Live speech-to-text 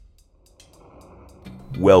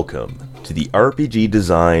Welcome to the RPG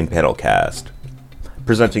Design Panelcast,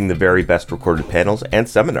 presenting the very best recorded panels and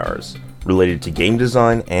seminars related to game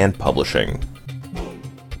design and publishing.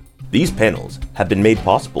 These panels have been made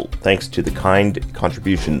possible thanks to the kind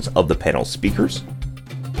contributions of the panel speakers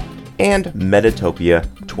and Metatopia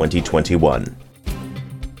 2021.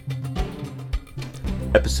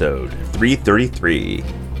 Episode 333,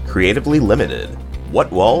 Creatively Limited.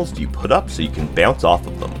 What walls do you put up so you can bounce off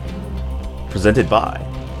of them? Presented by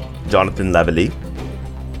Jonathan Lavallée,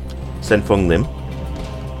 Sen-Foong Lim,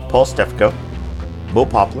 Paul Stefko, Mo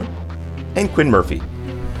Poplar, and Quinn Murphy.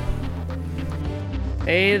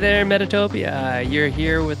 Hey there, Metatopia. You're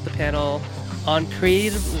here with the panel on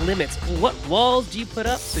creative limits. What walls do you put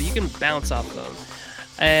up so you can bounce off them?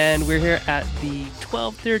 And we're here at the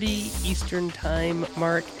 12:30 Eastern Time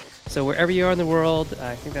mark. So wherever you are in the world,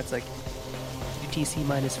 I think that's like UTC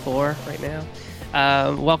 -4 right now.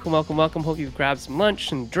 Welcome. Hope you've grabbed some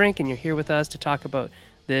lunch and drink and you're here with us to talk about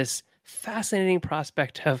this fascinating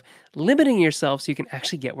prospect of limiting yourself so you can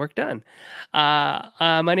actually get work done.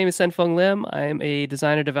 My name is Sen-Foong Lim. I'm a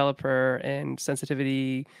designer, developer, and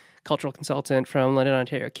sensitivity cultural consultant from London,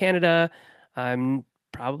 Ontario, Canada. I'm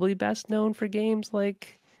probably best known for games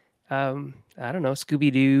like,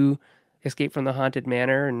 Scooby-Doo, Escape from the Haunted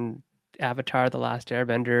Manor, and Avatar, The Last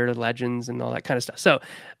Airbender, Legends, and all that kind of stuff.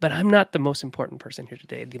 But I'm not the most important person here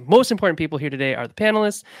today. The most important people here today are the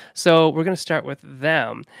panelists. So we're going to start with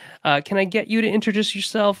them. Can I get you to introduce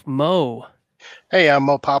yourself, Mo? Hey, I'm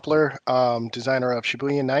Mo Poplar, designer of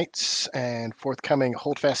Shibuya Nights and forthcoming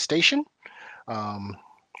Holdfast Station. I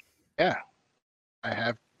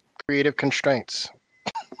have creative constraints.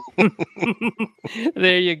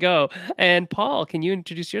 There you go. And Paul, can you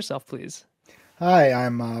introduce yourself, please? Hi,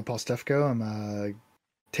 I'm Paul Stefko. I'm a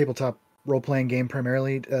tabletop role-playing game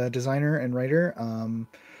primarily designer and writer.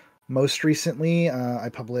 Most recently, I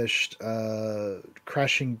published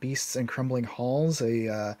Crashing Beasts and Crumbling Halls,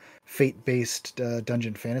 a fate-based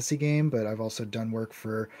dungeon fantasy game, but I've also done work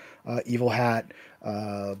for Evil Hat,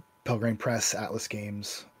 Pelgrane Press, Atlas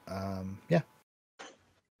Games.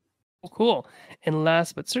 Cool. And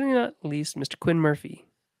last but certainly not least, Mr. Quinn Murphy.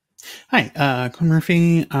 Hi, Quinn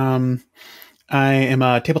Murphy. I am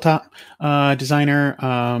a tabletop designer,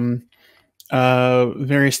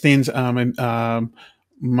 various things.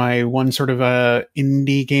 My one sort of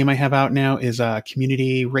indie game I have out now is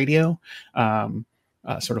Community Radio,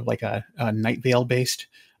 sort of like a Night Vale based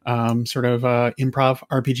sort of improv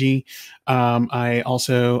RPG. I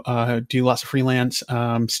also do lots of freelance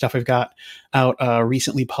stuff. I've got out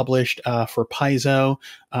recently published for Paizo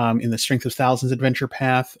in the Strength of Thousands adventure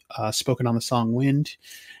path, spoken on the song Wind,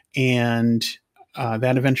 and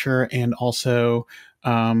that adventure, and also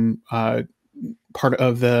part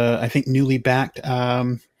of the, I think, newly backed,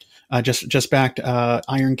 just backed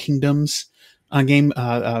Iron Kingdoms game,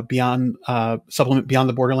 Beyond supplement Beyond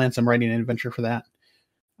the Borderlands. I'm writing an adventure for that,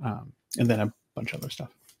 and then a bunch of other stuff.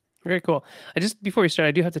 Very cool. Before we start,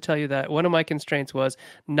 I do have to tell you that one of my constraints was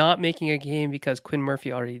not making a game because Quinn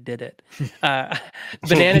Murphy already did it.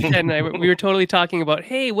 Banana Ted and I, we were totally talking about,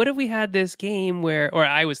 hey, what if we had this game or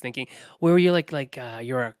I was thinking, where you're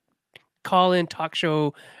you're a call-in talk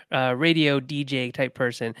show radio DJ type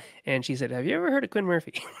person. And she said, have you ever heard of Quinn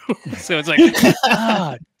Murphy? So it's like,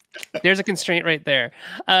 there's a constraint right there.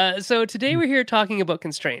 So today we're here talking about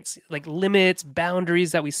constraints, like limits,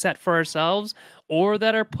 boundaries that we set for ourselves or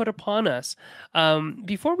that are put upon us. When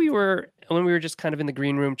we were just kind of in the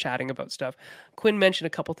green room chatting about stuff, Quinn mentioned a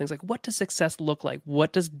couple things like, what does success look like?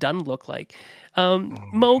 What does done look like?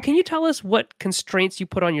 Mo, can you tell us what constraints you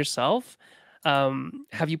put on yourself?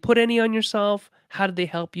 Have you put any on yourself? How did they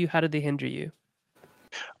help you? How did they hinder you?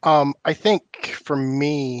 I think for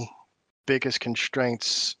me, biggest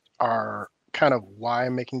constraints are kind of why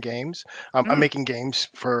I'm making games. I'm making games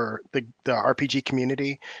for the RPG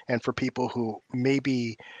community and for people who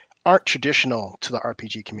maybe aren't traditional to the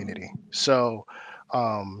RPG community. So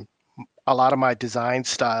a lot of my design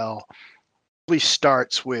style really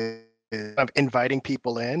starts with inviting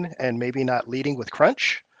people in and maybe not leading with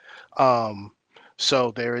crunch.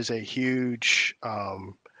 So there is a huge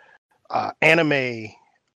anime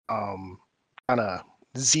kind of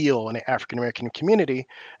zeal in the African American community,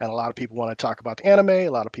 and a lot of people want to talk about the anime, a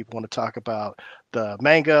lot of people want to talk about the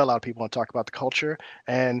manga, a lot of people want to talk about the culture,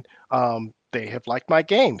 and they have liked my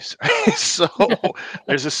games. So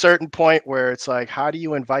there's a certain point where it's like, how do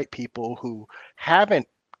you invite people who haven't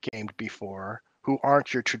gamed before, who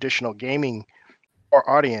aren't your traditional gaming or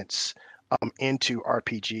audience, into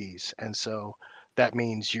RPGs? And so that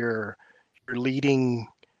means you're leading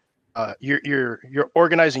you're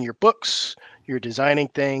organizing your books, you're designing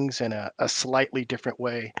things in a slightly different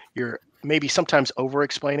way. You're maybe sometimes over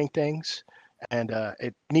explaining things, and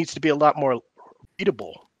it needs to be a lot more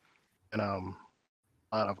readable than a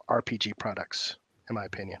lot of RPG products, in my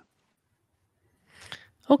opinion.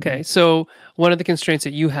 Okay, so one of the constraints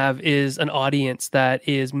that you have is an audience that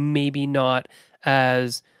is maybe not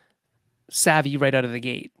as savvy right out of the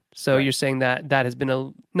gate. So Right. you're saying that that has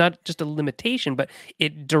been not just a limitation, but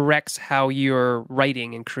it directs how you're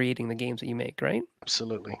writing and creating the games that you make, right?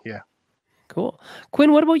 Absolutely, yeah. Cool.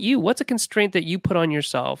 Quinn, what about you? What's a constraint that you put on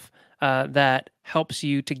yourself that helps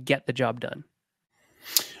you to get the job done?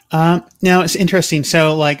 Now it's interesting.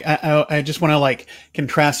 So like, I just want to like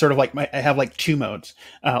contrast sort of like I have like two modes.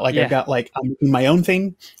 Yeah. I've got like, I'm doing my own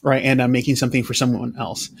thing, right? And I'm making something for someone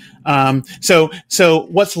else. So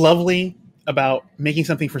what's lovely about making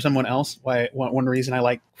something for someone else, one reason I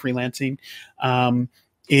like freelancing,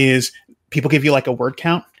 is people give you like a word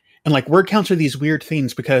count, and like word counts are these weird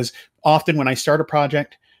things because often when I start a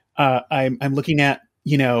project, I'm looking at,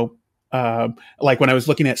 like when I was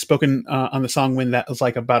looking at Spoken on the Song Wind, that was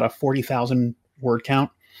like about a 40,000 word count,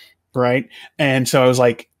 right? And so I was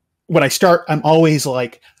like, when I start, I'm always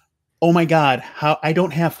like, oh my God, how I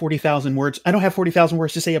don't have 40,000 words. I don't have 40,000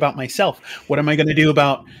 words to say about myself. What am I going to do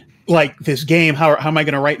about like this game? How am I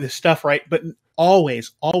going to write this stuff, right? But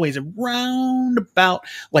always around about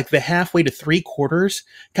like the halfway to 3/4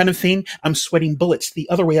 kind of thing, I'm sweating bullets. The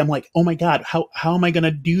other way, I'm like, oh my God, how am I going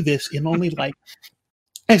to do this in only like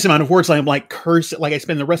X amount of words? Like I'm like I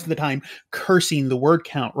spend the rest of the time cursing the word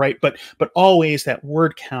count, right? But always that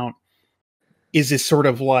word count is this sort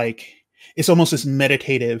of like, it's almost this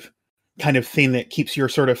meditative kind of thing that keeps your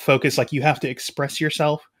sort of focus. Like you have to express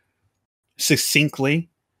yourself succinctly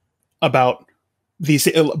about these,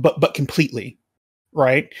 but completely,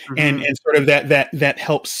 right? Mhm. And sort of that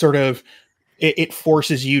helps sort of, it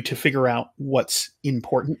forces you to figure out what's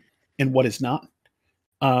important and what is not.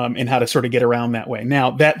 And how to sort of get around that way.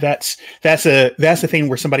 Now that's the thing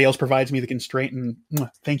where somebody else provides me the constraint, and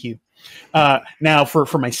thank you. Now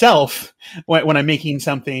for myself, when I'm making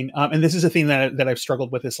something, and this is a thing that I've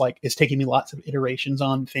struggled with, is taking me lots of iterations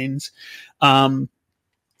on things. I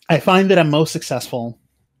find that I'm most successful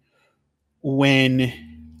when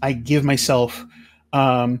I give myself.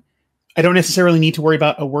 I don't necessarily need to worry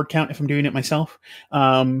about a word count if I'm doing it myself,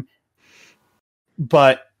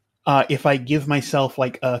 but if I give myself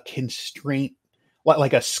like a constraint,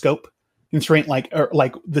 like a scope constraint, like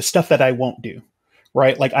the stuff that I won't do,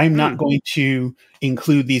 right? Like I'm not going to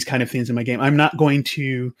include these kind of things in my game. I'm not going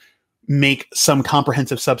to make some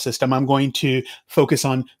comprehensive subsystem. I'm going to focus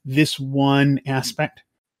on this one aspect,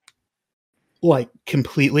 like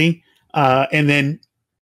completely, and then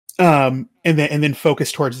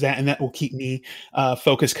focus towards that, and that will keep me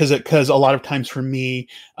focused. Because a lot of times for me,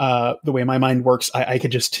 the way my mind works, I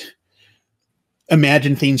could just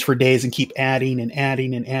imagine things for days and keep adding and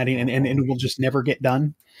it will just never get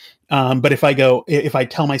done. But if I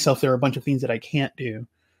tell myself there are a bunch of things that I can't do,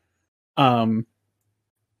 then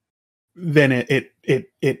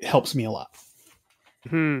it helps me a lot.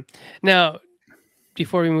 Now,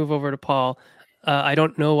 before we move over to Paul, I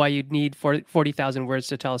don't know why you'd need 40,000 words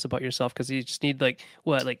to tell us about yourself, because you just need like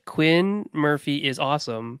Quinn Murphy is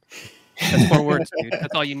awesome. That's 4 words, dude.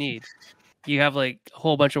 That's all you need. You have like a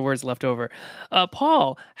whole bunch of words left over.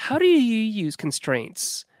 Paul, how do you use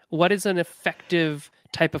constraints? What is an effective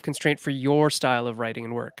type of constraint for your style of writing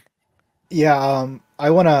and work? Yeah, I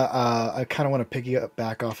kind of want to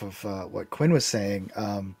piggyback off of what Quinn was saying.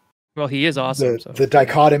 Well, he is awesome. The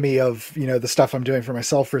dichotomy of the stuff I'm doing for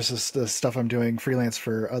myself versus the stuff I'm doing freelance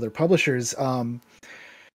for other publishers.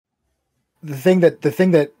 The thing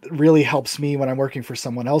that really helps me when I'm working for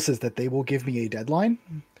someone else is that they will give me a deadline.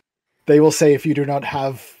 They will say, if you do not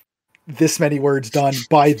have this many words done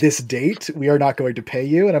by this date, we are not going to pay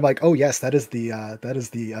you. And I'm like, oh yes, that is the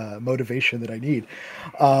motivation that I need.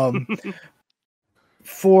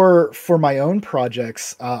 For my own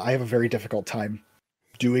projects, I have a very difficult time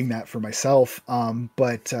doing that for myself.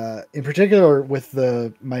 But in particular with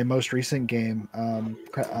my most recent game,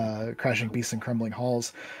 Crashing Beasts and Crumbling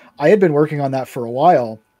Halls, I had been working on that for a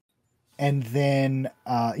while. And then,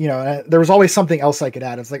 there was always something else I could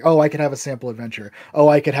add. It's like, oh, I could have a sample adventure. Oh,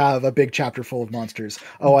 I could have a big chapter full of monsters.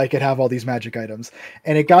 Oh, I could have all these magic items.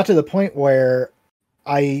 And it got to the point where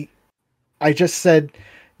I just said,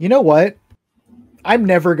 you know what? I'm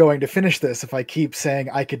never going to finish this if I keep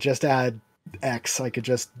saying I could just add X.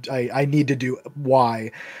 I need to do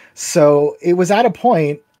Y. So it was at a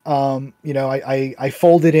point, I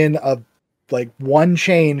folded in one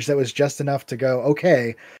change that was just enough to go,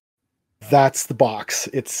 okay, that's the box.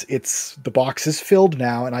 It's the box is filled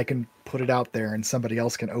now, and I can put it out there, and somebody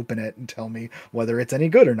else can open it and tell me whether it's any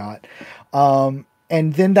good or not.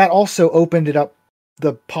 And then that also opened it up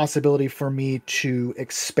the possibility for me to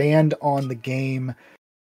expand on the game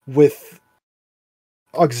with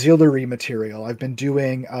auxiliary material. I've been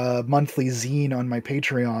doing a monthly zine on my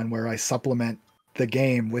Patreon where I supplement the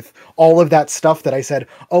game with all of that stuff that I said,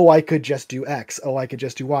 oh, I could just do X. Oh, I could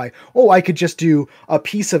just do Y. Oh, I could just do a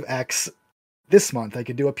piece of X this month. I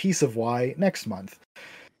could do a piece of Y next month.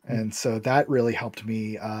 And so that really helped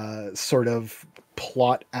me sort of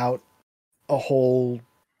plot out a whole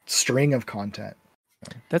string of content.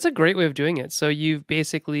 That's a great way of doing it. So you've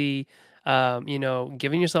basically,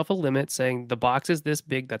 given yourself a limit, saying the box is this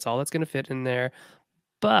big. That's all that's going to fit in there.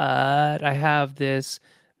 But I have this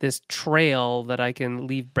trail that I can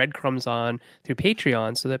leave breadcrumbs on through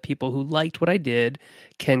Patreon, so that people who liked what I did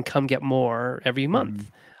can come get more every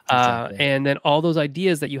month. Exactly. And then all those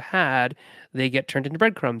ideas that you had, they get turned into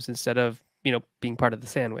breadcrumbs instead of being part of the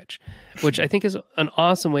sandwich, which I think is an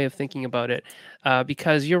awesome way of thinking about it.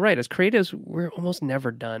 Because you're right, as creatives, we're almost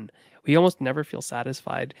never done. We almost never feel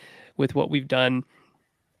satisfied with what we've done.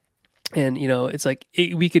 And, it's like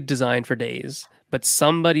we could design for days, but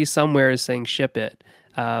somebody somewhere is saying ship it.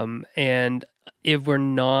 And if we're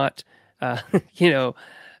not,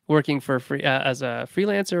 working for free as a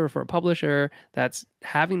freelancer or for a publisher that's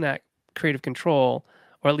having that creative control,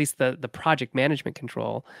 or at least the project management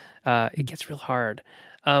control, it gets real hard.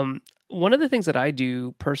 One of the things that I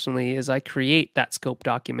do personally is I create that scope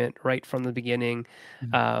document right from the beginning.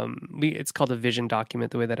 It's called a vision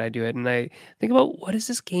document, the way that I do it. And I think about, what is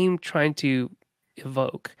this game trying to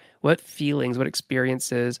evoke? What feelings, what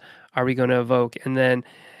experiences are we going to evoke? And then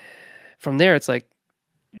from there, it's like,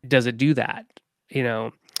 does it do that?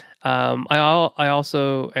 I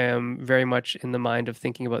also am very much in the mind of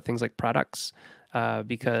thinking about things like products,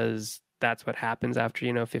 because that's what happens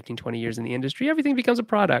after 15, 20 years in the industry. Everything becomes a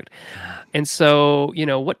product. And so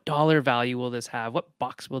what dollar value will this have? What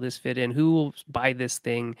box will this fit in? Who will buy this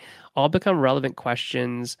thing? All become relevant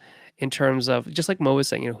questions in terms of, just like Mo was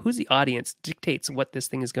saying, who's the audience dictates what this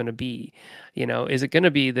thing is going to be. Is it going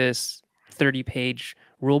to be this 30-page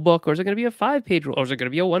rule book, or is it going to be a 5-page rule, or is it going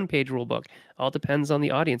to be a 1-page rule book? All depends on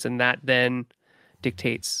the audience, and that then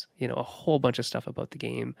dictates a whole bunch of stuff about the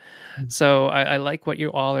game. So I like what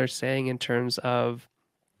you all are saying in terms of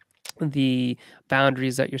the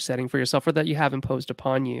boundaries that you're setting for yourself, or that you have imposed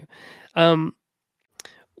upon you.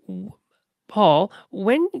 Paul,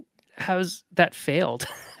 when has that failed?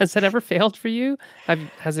 Has that ever failed for you?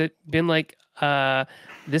 Has it been like,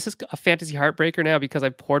 this is a fantasy heartbreaker now because I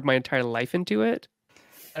poured my entire life into it?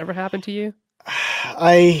 That ever happened to you?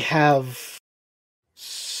 I have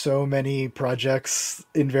so many projects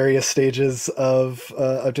in various stages of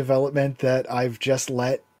development that I've just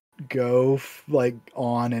let go like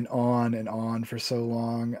on and on and on for so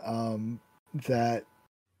long, that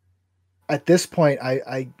at this point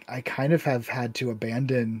I kind of have had to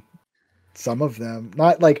abandon some of them.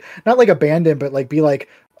 Not like abandon, but like be like,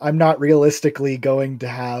 I'm not realistically going to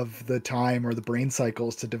have the time or the brain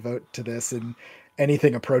cycles to devote to this in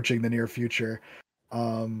anything approaching the near future.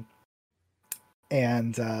 I'm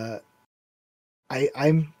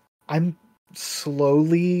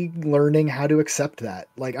slowly learning how to accept that.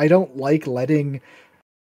 Like, I don't like letting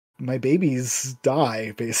my babies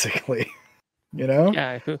die, basically.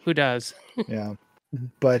 Yeah, who does? Yeah.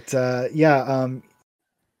 But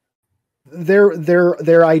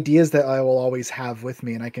they're ideas that I will always have with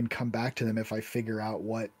me, and I can come back to them if I figure out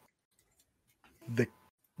what the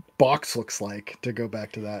box looks like, to go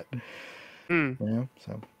back to that.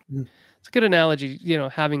 So it's a good analogy,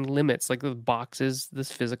 having limits, like the box is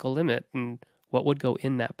this physical limit, and what would go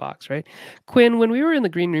in that box, right? Quinn, when we were in the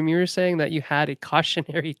green room, you were saying that you had a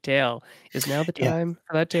cautionary tale. Is now the time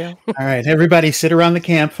for that tale? All right, everybody sit around the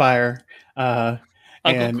campfire.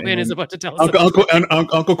 Uncle Quinn is about to tell us.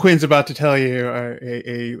 Uncle Quinn's about to tell you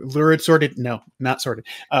a lurid, sordid, no, not sordid,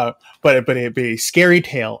 but a scary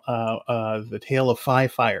tale, the tale of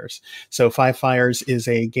Five Fires. So Five Fires is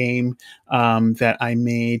a game that I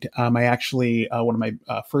made. I actually, one of my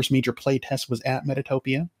first major play tests was at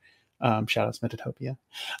Metatopia. Shout out to Metatopia.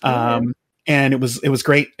 And it was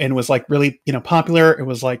great, and it was like really, popular. It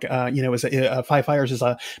was like, it was Five Fires is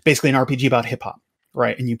basically an RPG about hip hop.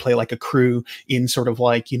 Right. And you play like a crew in sort of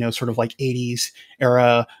like 80s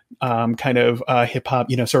era kind of hip hop,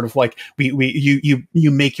 sort of like you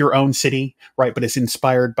make your own city. Right. But it's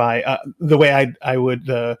inspired by the way I would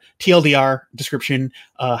TLDR description.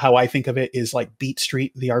 How I think of it is like Beat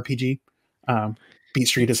Street, the RPG. Beat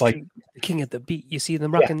Street is like the king of the beat. You see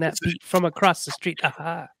them rocking that beat from across the street.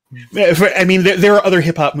 Aha. I mean, there are other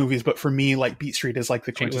hip hop movies, but for me, like Beat Street is like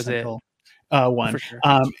the Street was it. quintessential one. For sure.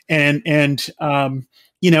 And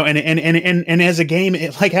as a game,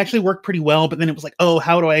 it like actually worked pretty well. But then it was like, oh,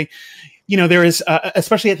 how do I, there is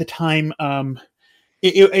especially at the time,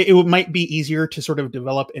 it might be easier to sort of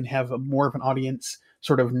develop and have more of an audience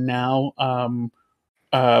sort of now.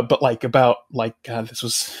 But like about like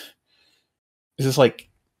this is like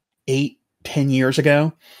 8-10 years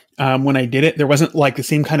ago. When I did it, there wasn't like the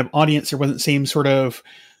same kind of audience. There wasn't the same sort of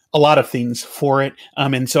a lot of things for it.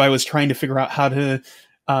 And so I was trying to figure out how to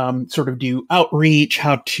sort of do outreach,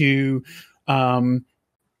 how to, make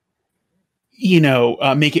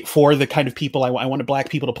it for the kind of people I wanted Black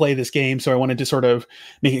people to play this game. So I wanted to sort of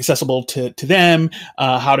make it accessible to them.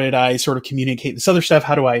 How did I sort of communicate this other stuff?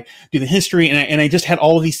 How do I do the history? And I just had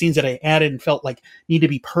all of these things that I added and felt like need to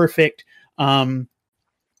be perfect.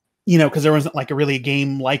 Because there wasn't like a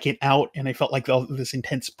game like it out, and I felt like all this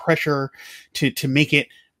intense pressure to make it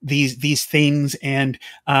these things, and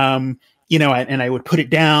and I would put it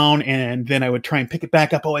down, and then I would try and pick it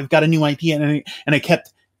back up. Oh, I've got a new idea, and I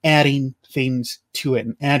kept adding things to it,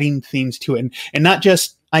 and not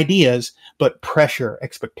just ideas, but pressure,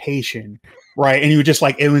 expectation, right? And you were just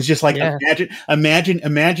like, it was just like, yeah.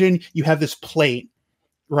 Imagine you have this plate.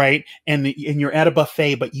 Right. And you're at a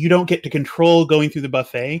buffet, but you don't get to control going through the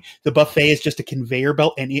buffet. The buffet is just a conveyor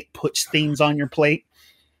belt, and it puts things on your plate.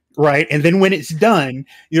 Right. And then when it's done,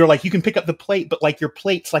 you're like, you can pick up the plate, but like your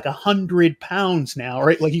plate's like 100 pounds now.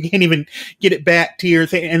 Right. Like you can't even get it back to your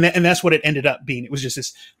thing. And that's what it ended up being. It was just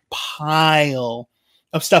this pile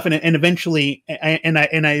of stuff. And eventually,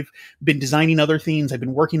 I've been designing other things. I've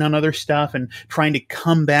been working on other stuff and trying to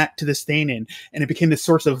come back to this thing. And it became this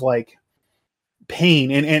source of like, pain,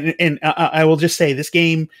 and I will just say this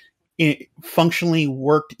game functionally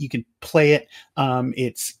worked. You can play it.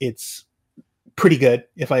 It's pretty good,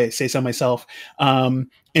 if I say so myself, and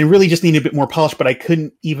really just needed a bit more polish, but I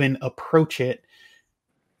couldn't even approach it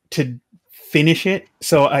to finish it.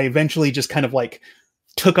 So I eventually just kind of like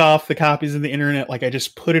took off the copies of the internet. Like I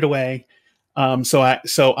just put it away,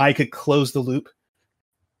 so I could close the loop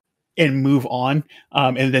and move on,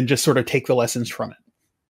 and then just sort of take the lessons from it.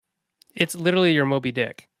 It's literally your Moby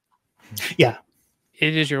Dick. Yeah.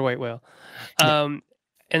 It is your white whale. And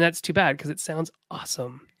that's too bad because it sounds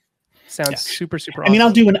awesome. Sounds super, super awesome.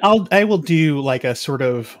 I mean, I will do like a sort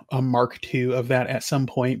of a Mark II of that at some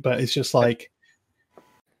point, but it's just like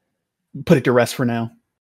put it to rest for now.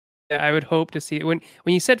 I would hope to see it when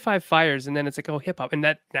you said Five Fires, and then it's like, oh, hip hop, and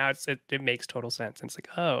that now it makes total sense. And it's like,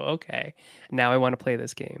 oh, okay, now I want to play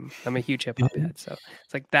this game. I'm a huge hip hop head, so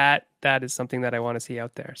it's like that is something that I want to see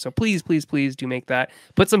out there. So please do make that.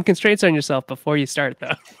 Put some constraints on yourself before you start,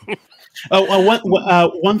 though.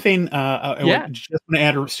 One thing I just want to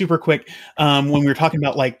add super quick. When we were talking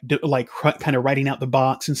about like kind of writing out the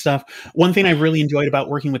box and stuff, one thing I really enjoyed about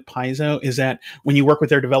working with Paizo is that when you work with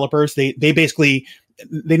their developers, they basically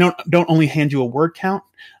they don't only hand you a word count.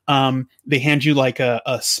 They hand you like a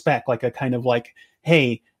spec, like a kind of like,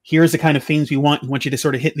 hey, here's the kind of things we want. We want you to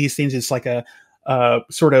sort of hit these things. It's like a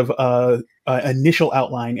sort of initial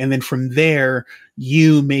outline, and then from there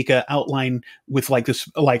you make an outline with like this,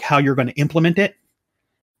 like how you're going to implement it,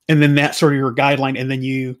 and then that's sort of your guideline. And then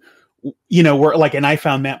you we're like, and I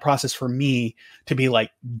found that process for me to be like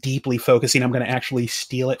deeply focusing. I'm going to actually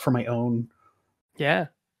steal it for my own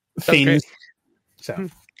things. Great. So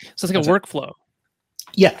it's like a workflow.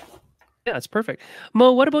 Yeah, it's perfect.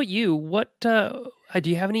 Mo, what about you? What do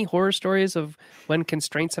you have any horror stories of when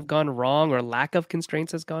constraints have gone wrong or lack of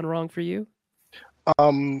constraints has gone wrong for you?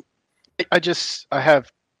 I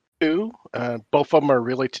have two. Both of them are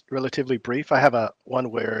really relatively brief. I have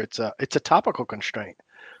one where it's a topical constraint.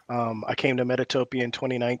 I came to Metatopia in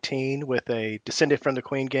 2019 with a Descended from the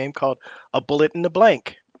Queen game called A Bullet in the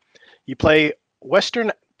Blank. You play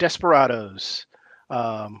Western desperados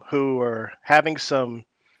who are having some,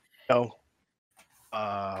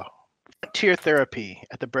 frontier therapy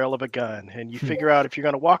at the barrel of a gun, and you figure out if you're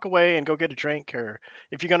going to walk away and go get a drink or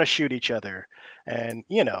if you're going to shoot each other. And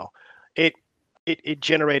it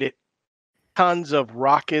generated tons of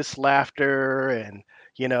raucous laughter, and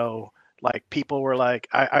like people were like,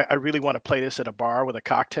 I really want to play this at a bar with a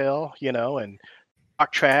cocktail, and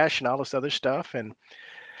talk trash and all this other stuff. And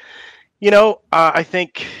I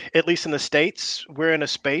think at least in the States, we're in a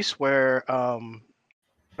space where I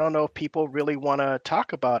don't know if people really want to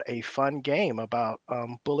talk about a fun game about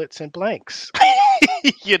bullets and blanks.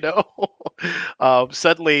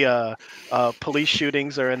 Suddenly police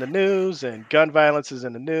shootings are in the news, and gun violence is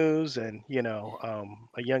in the news, and a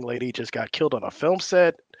young lady just got killed on a film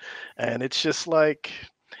set, and it's just like,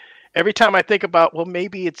 every time I think about, well,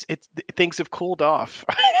 maybe it's things have cooled off.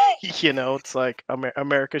 It's like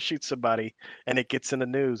America shoots somebody and it gets in the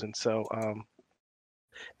news, and so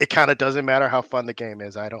it kind of doesn't matter how fun the game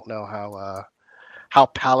is. I don't know how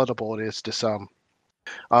palatable it is to some.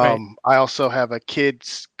 Right. I also have a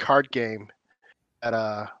kids card game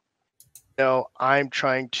that I'm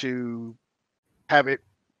trying to have it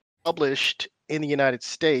published in the United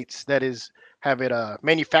States. That is, have it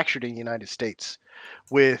manufactured in the United States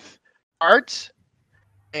with cards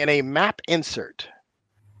and a map insert,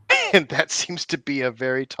 and that seems to be a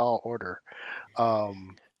very tall order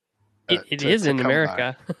It to is in come by.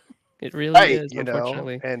 America. It really Right, is,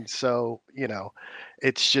 unfortunately. and so,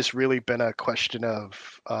 it's just really been a question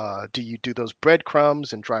of do you do those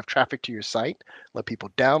breadcrumbs and drive traffic to your site, let people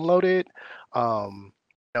download it?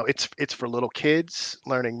 It's for little kids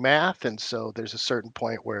learning math, and so there's a certain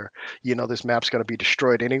point where this map's going to be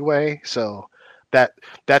destroyed anyway. So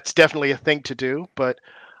that's definitely a thing to do, but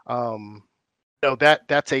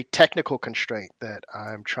that's a technical constraint that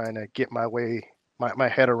I'm trying to get my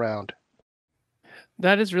head around.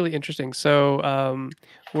 That is really interesting. So,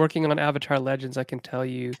 working on Avatar Legends, I can tell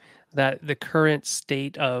you that the current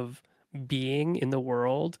state of being in the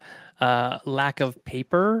world, lack of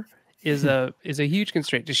paper is a huge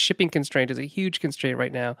constraint. Just shipping constraint is a huge constraint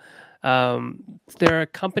right now. There are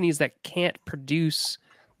companies that can't produce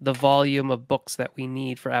the volume of books that we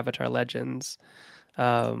need for Avatar Legends,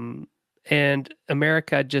 and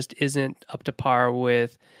America just isn't up to par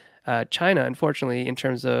with China, unfortunately, in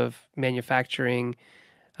terms of manufacturing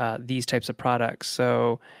these types of products.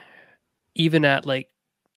 So even at like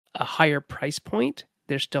a higher price point,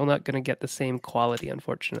 they're still not going to get the same quality,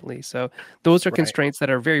 unfortunately. So those are Right. constraints that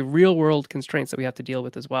are very real world constraints that we have to deal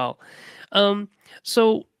with as well.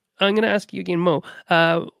 So I'm going to ask you again, Mo.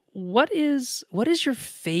 What is your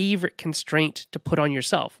favorite constraint to put on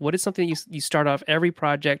yourself? What is something you start off every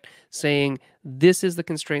project saying, this is the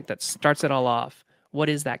constraint that starts it all off? What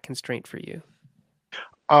is that constraint for you?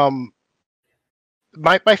 Um,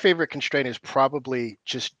 my favorite constraint is probably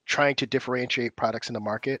just trying to differentiate products in the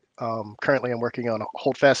market. Currently, I'm working on a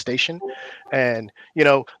Holdfast Station, and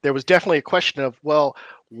there was definitely a question of, well,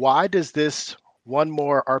 why does this one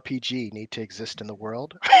more RPG need to exist in the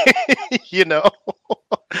world? you know,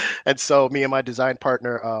 and so me and my design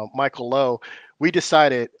partner, Michael Lowe, we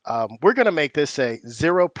decided we're going to make this a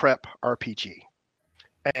zero prep RPG.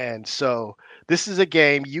 And so this is a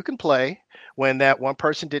game you can play when that one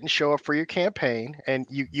person didn't show up for your campaign and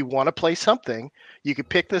you want to play something. You could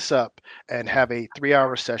pick this up and have a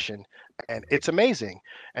 3-hour session, and it's amazing.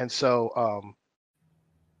 And so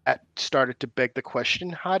that started to beg the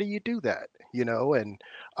question, how do you do that? And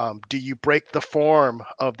do you break the form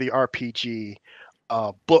of the RPG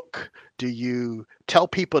book? Do you tell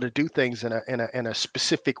people to do things in a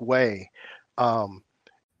specific way?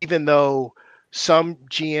 Even though some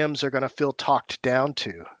GMs are going to feel talked down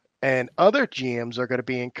to, and other GMs are going to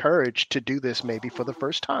be encouraged to do this maybe for the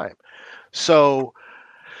first time. So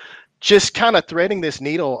just kind of threading this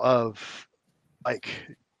needle of like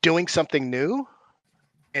doing something new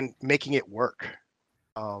and making it work.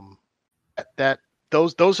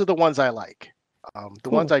 Those are the ones I like. The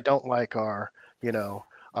Cool. ones I don't like are, the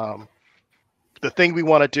thing we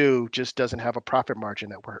want to do just doesn't have a profit margin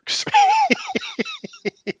that works.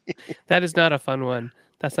 That is not a fun one.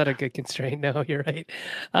 That's not a good constraint. No, you're right.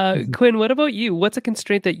 Quinn, what about you? What's a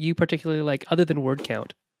constraint that you particularly like other than word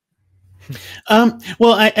count?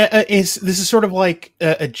 Well, this is sort of like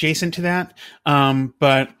adjacent to that,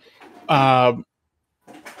 but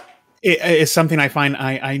it's something I find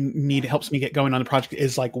I need helps me get going on the project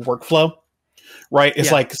is like workflow. Right.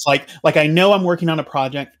 It's like I know I'm working on a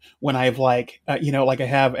project when I've like I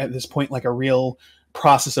have at this point like a real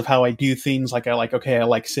process of how I do things. Like I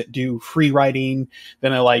do free writing.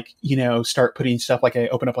 Then I start putting stuff, like I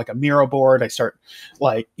open up like a Miro board. I start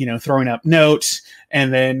throwing up notes,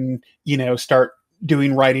 and then start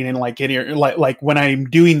doing writing and like getting like when I'm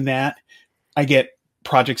doing that, I get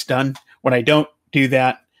projects done. When I don't do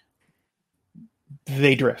that,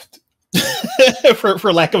 they drift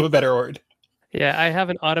for lack of a better word. Yeah, I have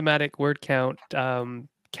an automatic word count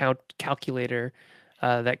calculator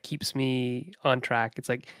that keeps me on track. It's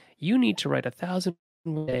like, you need to write 1,000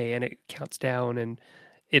 a day, and it counts down, and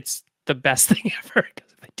it's the best thing ever.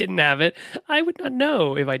 Because if I didn't have it, I would not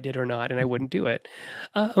know if I did or not, and I wouldn't do it.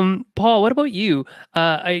 Paul, what about you?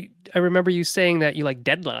 I remember you saying that you like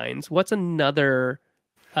deadlines. What's another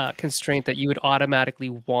constraint that you would automatically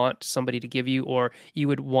want somebody to give you, or you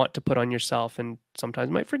would want to put on yourself, and sometimes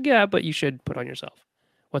might forget, but you should put on yourself?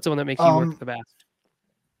 What's the one that makes you work the best?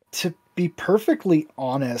 To be perfectly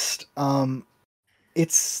honest,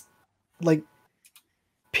 it's like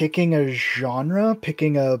picking a genre,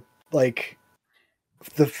 picking a like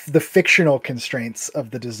the fictional constraints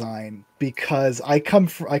of the design, because I come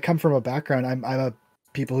from a background. I'm a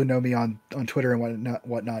people who know me on Twitter and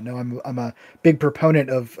whatnot know I'm a big proponent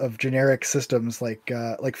of generic systems like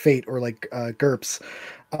Fate or like GURPS,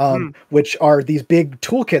 which are these big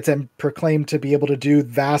toolkits and proclaim to be able to do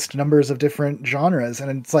vast numbers of different genres.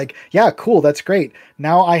 And it's like, yeah, cool, that's great.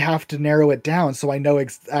 Now I have to narrow it down so I know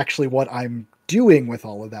actually what I'm doing with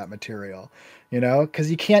all of that material,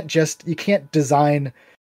 because you can't design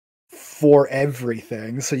for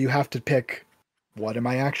everything. So you have to pick, what am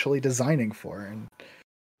I actually designing for? And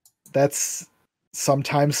that's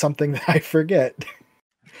sometimes something that I forget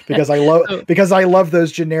because I love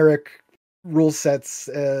those generic rule sets,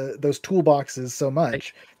 those toolboxes so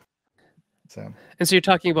much. So you're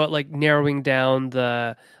talking about like narrowing down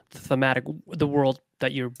the thematic, the world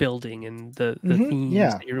that you're building and the themes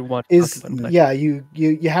that you want to talk about. Yeah, you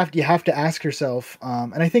have to ask yourself,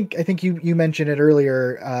 and I think you mentioned it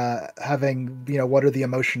earlier, having, what are the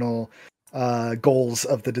emotional goals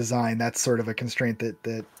of the design. That's sort of a constraint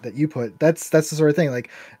that you put. That's the sort of thing, like,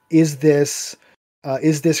 is this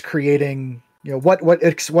creating,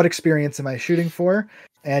 what experience am I shooting for?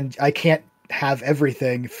 And I can't have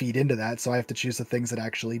everything feed into that, so I have to choose the things that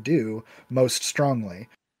actually do most strongly.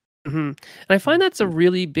 And I find that's a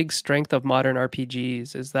really big strength of modern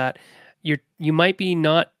RPGs, is that you might be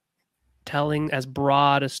not telling as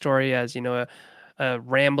broad a story as, a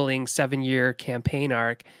rambling 7-year campaign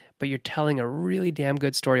arc, but you're telling a really damn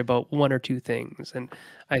good story about one or two things. And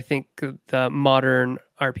I think the modern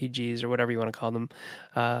RPGs, or whatever you want to call them,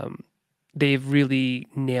 they've really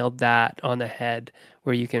nailed that on the head,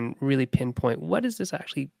 where you can really pinpoint, what is this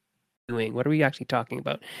actually doing? What are we actually talking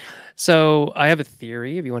about? So I have a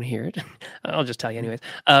theory, if you want to hear it. I'll just tell you anyways,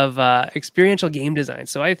 of experiential game design.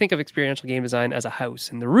 So I think of experiential game design as a house,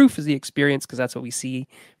 and the roof is the experience, because that's what we see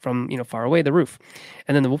from, far away, the roof.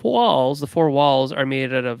 And then the 4 walls are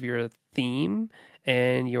made out of your theme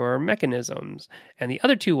and your mechanisms. And the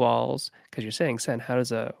other 2 walls, because you're saying, Sen, how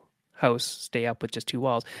does a house stay up with just 2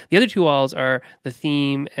 walls? The other 2 walls are the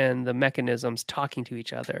theme and the mechanisms talking to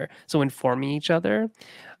each other, so informing each other.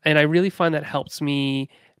 And I really find that helps me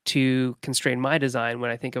to constrain my design when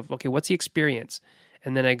I think of, okay, what's the experience?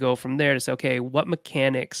 And then I go from there to say, okay, what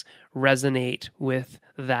mechanics resonate with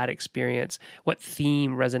that experience? What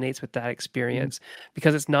theme resonates with that experience?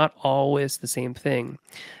 Because it's not always the same thing.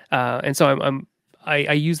 And so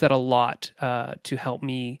I use that a lot to help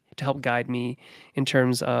guide me in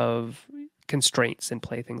terms of constraints and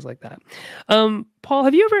play, things like that. Paul,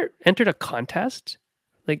 have you ever entered a contest,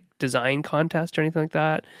 like design contest or anything like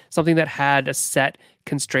that? Something that had a set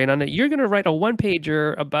constraint on it. You're going to write a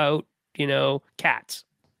 1-pager about, cats.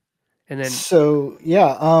 And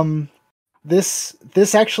then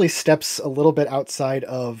this actually steps a little bit outside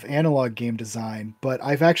of analog game design, but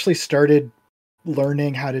I've actually started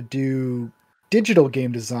learning how to do digital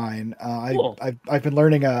game design. Cool. I've been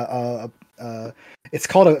learning it's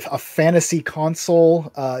called a fantasy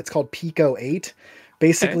console. It's called Pico 8.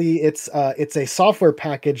 Basically, it's a software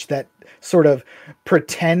package that sort of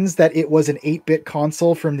pretends that it was an 8-bit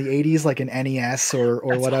console from the 80s, like an NES or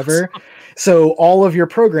whatever. Awesome. So all of your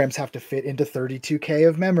programs have to fit into 32K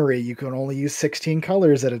of memory. You can only use 16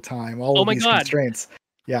 colors at a time. All of these constraints.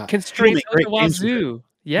 Yeah. Constraints out the wazoo.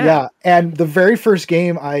 Yeah. And the very first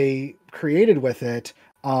game I created with it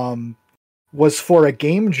was for a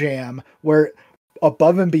game jam where,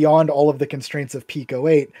 above and beyond all of the constraints of Pico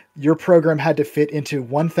 8, your program had to fit into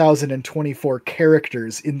 1024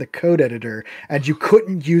 characters in the code editor, and you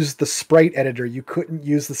couldn't use the sprite editor, you couldn't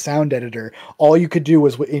use the sound editor. All you could do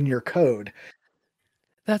was in your code.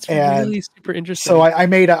 That's really super interesting. So I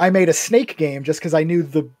made a snake game just because I knew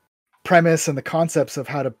the premise and the concepts of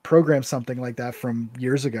how to program something like that from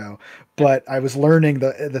years ago, but I was learning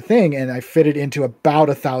the thing, and I fit it into about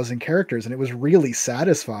 1,000 characters, and it was really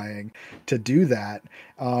satisfying to do that.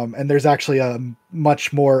 And there's actually a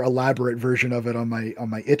much more elaborate version of it on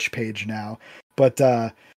my itch page now. But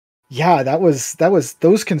yeah, that was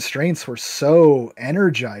those constraints were so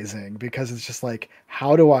energizing, because it's just like,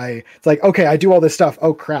 it's like, okay, I do all this stuff.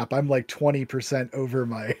 Oh crap, I'm like 20% over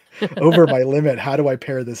my limit. How do I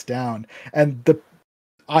pare this down? And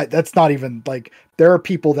that's not even like, there are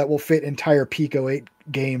people that will fit entire Pico 8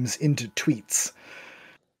 games into tweets.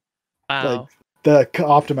 Wow. Like the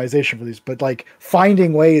optimization for these, but like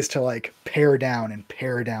finding ways to like pare down and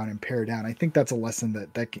pare down and pare down. I think that's a lesson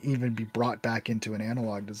that can even be brought back into an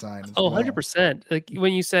analog design. 100%. Like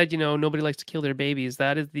when you said, nobody likes to kill their babies,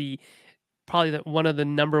 that is the probably one of the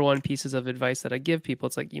number one pieces of advice that I give people.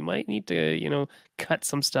 It's like you might need to, cut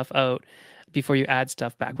some stuff out before you add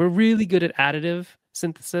stuff back. We're really good at additive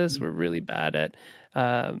synthesis. We're really bad at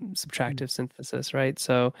subtractive synthesis, right?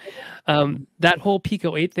 So that whole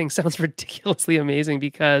Pico 8 thing sounds ridiculously amazing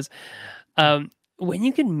because when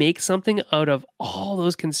you can make something out of all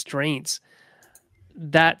those constraints,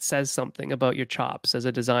 that says something about your chops as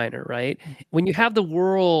a designer, right? When you have the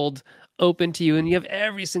world open to you and you have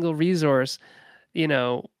every single resource,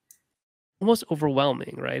 almost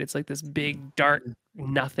overwhelming, right? It's like this big dark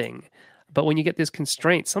nothing. But when you get this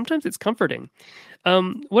constraint, sometimes it's comforting.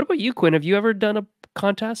 What about you, Quinn? Have you ever done a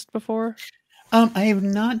contest before? I have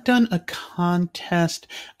not done a contest,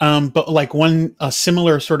 but like a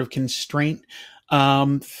similar sort of constraint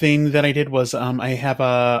thing that I did was I have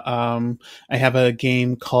a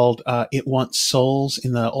game called It Wants Souls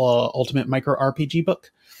in the Ultimate Micro RPG book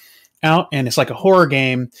out, and it's like a horror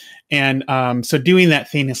game, and so doing that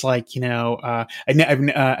thing is like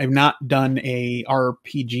I've not done a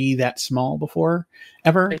RPG that small before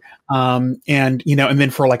ever, and then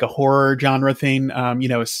for like a horror genre thing,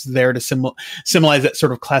 it's there to symbolize that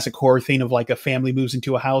sort of classic horror thing of like a family moves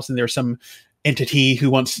into a house and there's some entity who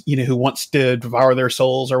wants to devour their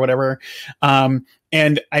souls or whatever,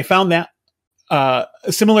 and I found that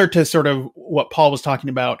similar to sort of what Paul was talking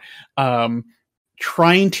about.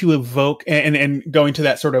 Trying to evoke and going to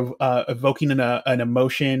that sort of evoking an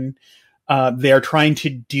emotion, they're trying to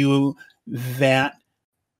do that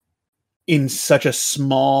in such a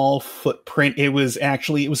small footprint. It was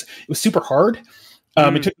super hard.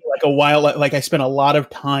 It took me like a while. Like I spent a lot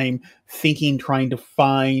of time thinking, trying to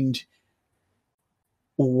find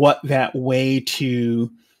what that way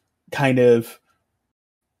to kind of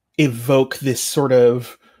evoke this sort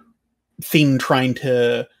of thing, trying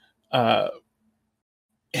to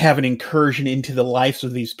have an incursion into the lives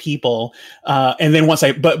of these people. And then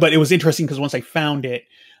but it was interesting because once I found it,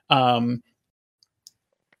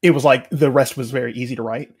 it was like the rest was very easy to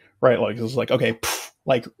write, right? Like it was like, okay,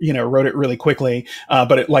 wrote it really quickly.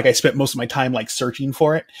 But I spent most of my time like searching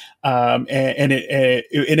for it. And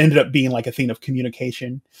it ended up being like a thing of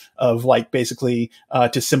communication of like basically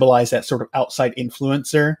to symbolize that sort of outside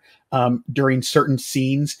influencer. During certain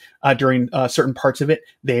scenes, during certain parts of it,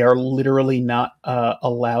 they are literally not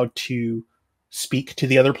allowed to speak to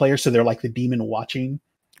the other players. So they're like the demon watching.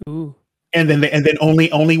 Ooh. And then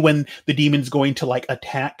only when the demon's going to like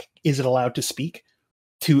attack is it allowed to speak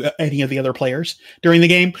to any of the other players during the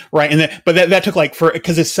game, right? But that took like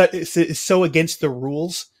because it's so against the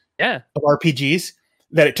rules of RPGs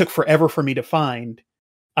that it took forever for me to find.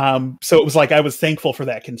 So it was like I was thankful for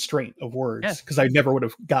that constraint of words because I never would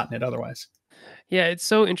have gotten it otherwise. Yeah, it's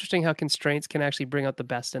so interesting how constraints can actually bring out the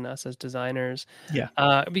best in us as designers.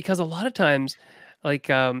 Yeah. Because a lot of times, like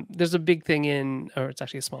there's a big thing or it's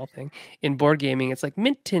actually a small thing in board gaming. It's like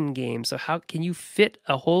mint tin games. So how can you fit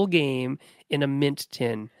a whole game in a mint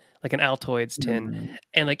tin, like an Altoids tin?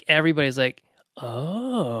 And like everybody's like,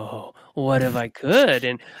 oh, what if I could?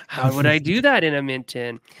 And how would I do that in a mint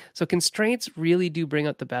tin? So constraints really do bring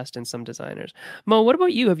out the best in some designers. Mo, what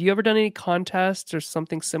about you? Have you ever done any contests or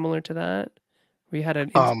something similar to that? Where you had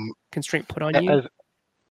a constraint put on you?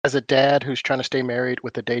 As a dad who's trying to stay married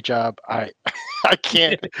with a day job, I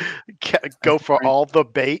can't go for all the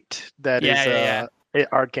bait that is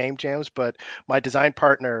our game jams. But my design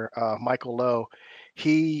partner, Michael Lowe,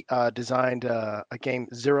 he designed a game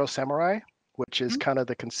Zero Samurai, which is kind of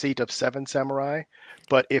the conceit of Seven Samurai.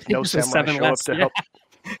 But if no samurai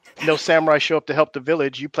show up to help the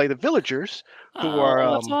village, you play the villagers who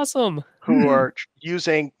are that's awesome. Who are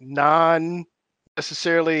using non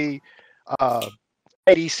necessarily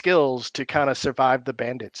petty skills to kind of survive the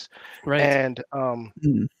bandits. Right. And kind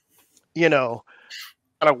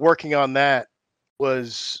of working on that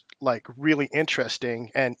was like really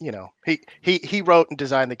interesting. And he wrote and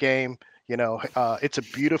designed the game. It's a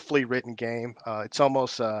beautifully written game. It's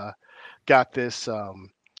almost got this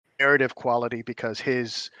narrative quality because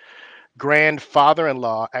his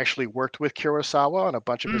grandfather-in-law actually worked with Kurosawa on a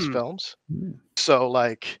bunch of his films. So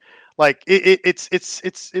it's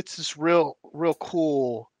this real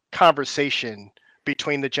cool conversation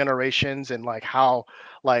between the generations and like how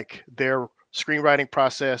like their screenwriting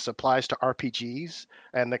process applies to RPGs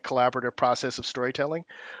and the collaborative process of storytelling.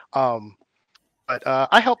 But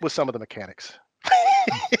I help with some of the mechanics.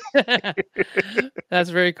 That's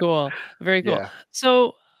very cool. Very cool. Yeah.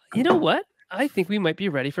 So, you know what? I think we might be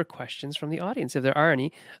ready for questions from the audience, if there are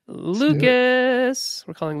any. Lucas,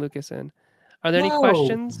 we're calling Lucas in. Are there any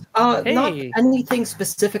questions? Not anything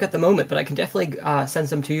specific at the moment, but I can definitely send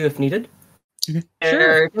some to you if needed.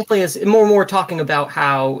 There definitely is more and more talking about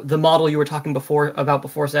how the model you were talking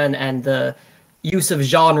before Zen, and the use of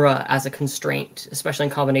genre as a constraint, especially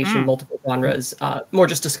in combination with multiple genres. More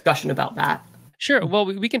just discussion about that. Sure. Well,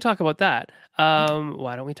 we can talk about that.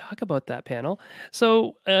 Why don't we talk about that, panel?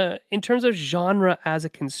 So, in terms of genre as a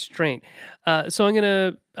constraint, so I'm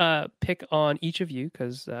going to pick on each of you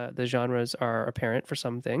because the genres are apparent for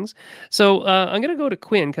some things. So, I'm going to go to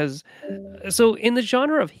Quinn because, so in the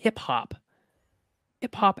genre of hip hop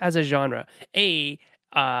as a genre, I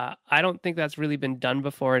don't think that's really been done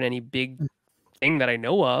before in any big thing that I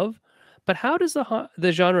know of. But how does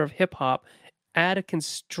the genre of hip hop add a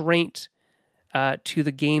constraint to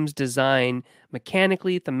the game's design,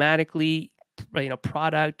 mechanically, thematically,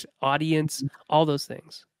 product, audience, all those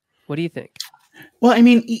things? What do you think? Well, I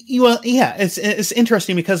mean, it's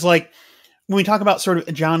interesting because like when we talk about sort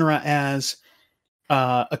of genre as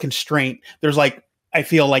a constraint, there's like, I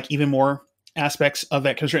feel like even more aspects of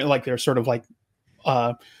that constraint, like there's sort of like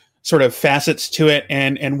sort of facets to it,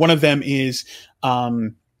 and one of them is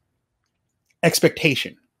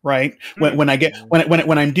expectation. Right. When I'm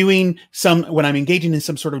doing when I'm engaging in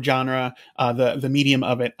some sort of genre, the medium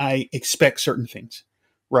of it, I expect certain things.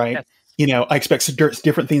 Right. Yes. I expect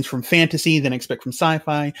different things from fantasy than I expect from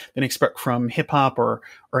sci-fi, than I expect from hip hop or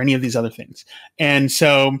any of these other things. And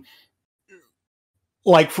so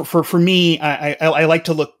like for me, I like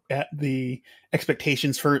to look at the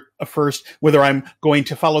expectations first, whether I'm going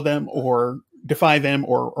to follow them or defy them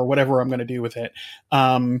or whatever I'm going to do with it.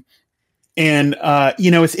 And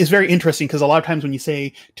it's very interesting because a lot of times when you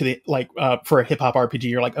say to the for a hip hop RPG,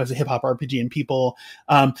 you're like, oh, it's a hip hop RPG, and people,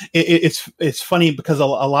 it's funny because a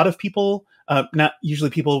lot of people, not usually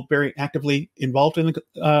people very actively involved in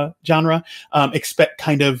the genre, expect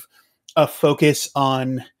kind of a focus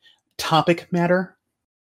on topic matter,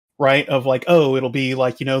 right? Of like, oh, it'll be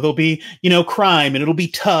like there'll be crime, and it'll be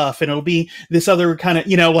tough, and it'll be this other kind of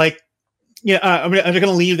I'm just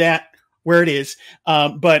gonna leave that where it is,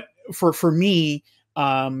 but for me,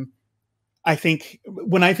 I think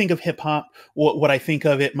when I think of hip hop, what I think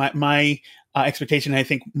of it, my expectation, I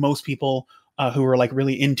think most people who are like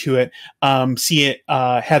really into it see it,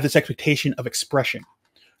 have this expectation of expression,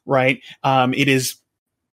 right? It is,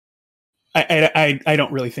 I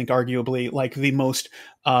don't really think arguably like the most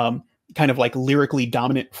kind of like lyrically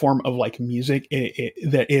dominant form of like music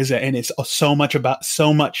that is, and it's so much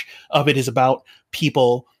of it is about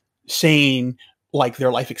people saying like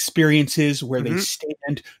their life experiences, where they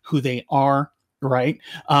stand, who they are, right?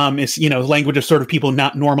 It's, language of sort of people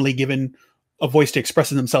not normally given a voice to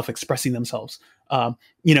expressing themselves,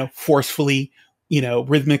 forcefully,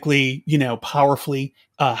 rhythmically, powerfully,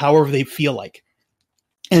 however they feel like.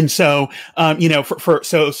 And so,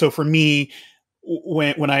 for me,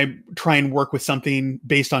 when I try and work with something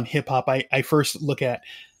based on hip hop, I first look at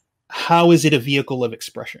how is it a vehicle of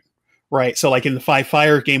expression? Right. So like in the Five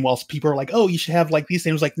Fire game, whilst people are like, oh, you should have like these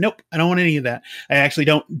things, like, nope, I don't want any of that. I actually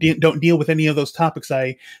don't deal with any of those topics.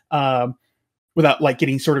 Without like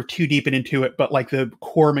getting sort of too deep into it, but like the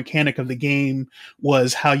core mechanic of the game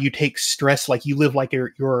was how you take stress, like you live like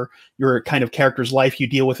your kind of character's life, you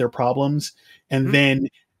deal with their problems, and then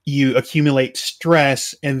you accumulate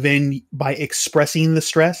stress, and then by expressing the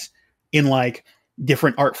stress in like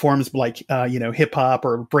different art forms like hip hop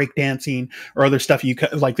or breakdancing or other stuff, you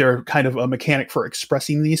like they're kind of a mechanic for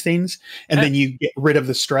expressing these things, and then you get rid of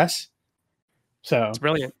the stress. So it's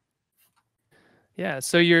brilliant. Yeah,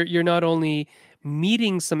 so you're not only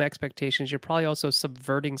meeting some expectations, you're probably also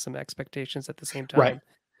subverting some expectations at the same time, right?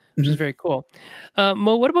 Which is very cool.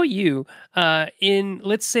 Mo, what about you? In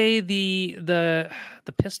let's say the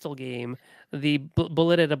pistol game, the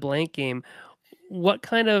bullet at a blank game, what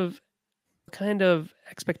kind of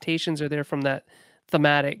expectations are there from that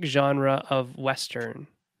thematic genre of Western?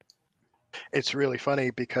 It's really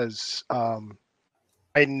funny because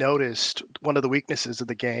I noticed one of the weaknesses of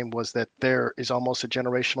the game was that there is almost a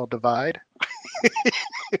generational divide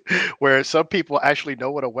where some people actually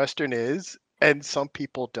know what a Western is and some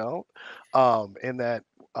people don't. In that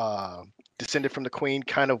Descended from the Queen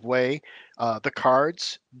kind of way, the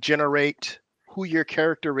cards generate who your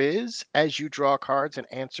character is as you draw cards and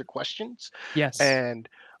answer questions. Yes. And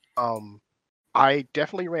I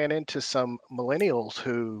definitely ran into some millennials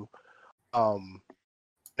who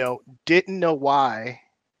didn't know why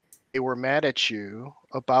they were mad at you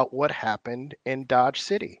about what happened in Dodge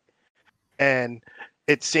City. And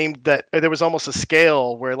it seemed that there was almost a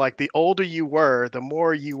scale where like the older you were, the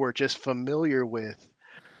more you were just familiar with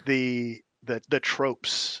the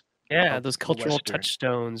tropes. Yeah, those cultural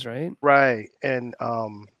touchstones, right? Right. And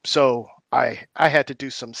so I had to do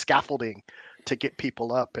some scaffolding to get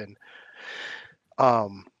people up. And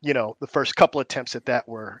The first couple attempts at that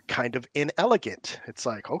were kind of inelegant. It's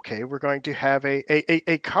like, okay, we're going to have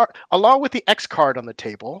a card along with the X card on the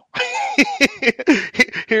table.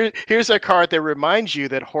 Here's a card that reminds you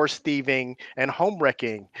that horse thieving and home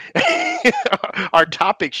wrecking are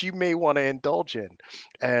topics you may want to indulge in.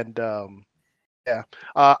 And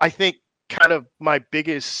I think kind of my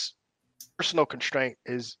biggest personal constraint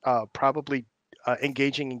is probably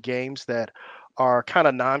engaging in games that are kind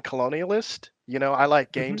of non-colonialist. I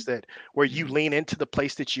like games that where you lean into the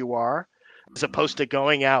place that you are, as opposed to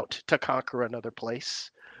going out to conquer another place.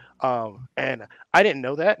 And I didn't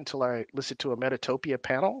know that until I listened to a Metatopia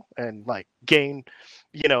panel and like gained,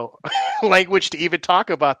 language to even talk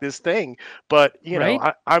about this thing. But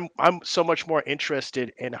Right? I'm so much more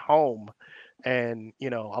interested in home, and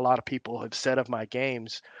a lot of people have said of my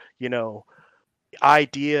games, the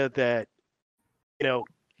idea that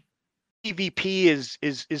PvP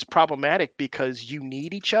is problematic because you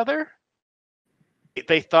need each other.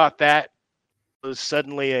 They thought that was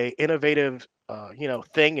suddenly a innovative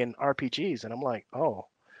thing in RPGs, and I'm like, oh,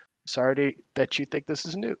 sorry that you think this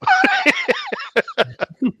is new.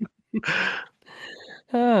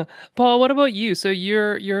 Paul, what about you? So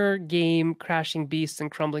your game Crashing Beasts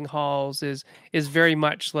and Crumbling Halls is very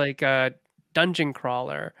much like a dungeon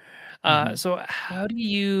crawler. So how do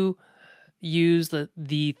you use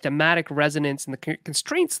the thematic resonance and the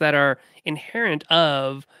constraints that are inherent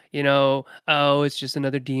of, oh, it's just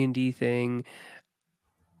another D&D thing,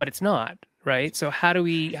 but it's not, right? So how do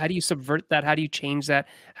you subvert that? How do you change that?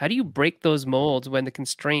 How do you break those molds when the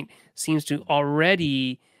constraint seems to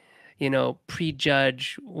already,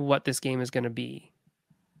 prejudge what this game is going to be?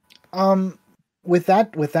 With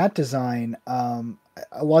that design, a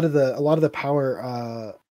lot of the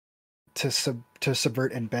power to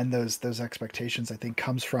subvert and bend those expectations, I think,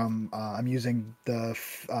 comes from I'm using the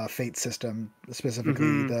Fate system,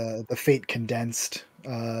 specifically the Fate condensed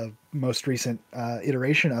most recent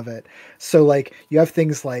iteration of it. So like you have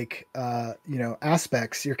things like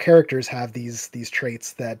aspects. Your characters have these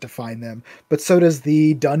traits that define them, but so does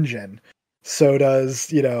the dungeon. So does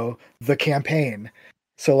the campaign.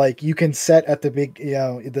 So like you can set at the big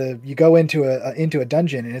you go into a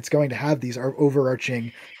dungeon, and it's going to have these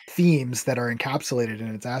overarching themes that are encapsulated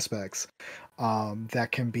in its aspects that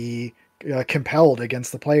can be compelled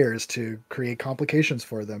against the players to create complications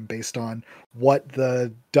for them based on what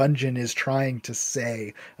the dungeon is trying to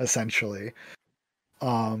say, essentially.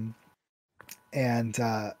 And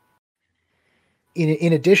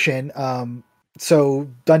in addition, so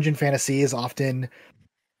dungeon fantasy is often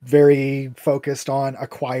very focused on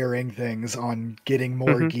acquiring things, on getting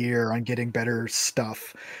more gear, on getting better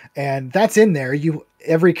stuff. And that's in there.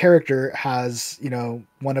 Every character has,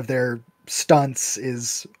 one of their stunts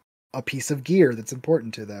is a piece of gear that's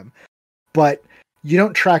important to them. But you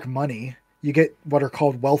don't track money. You get what are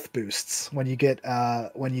called wealth boosts when you get a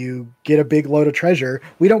big load of treasure.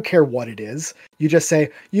 We don't care what it is. You just say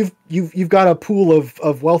you've got a pool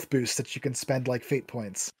of wealth boosts that you can spend like fate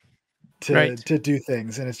points to do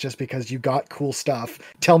things, and it's just because you got cool stuff.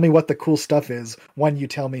 Tell me what the cool stuff is when you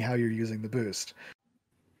tell me how you're using the boost.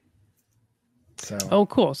 So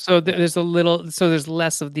cool. So there's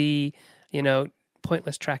less of the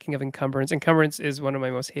pointless tracking of encumbrance. Encumbrance is one of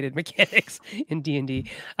my most hated mechanics in D&D.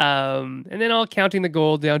 And then all counting the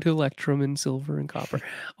gold down to electrum and silver and copper,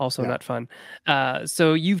 also not fun.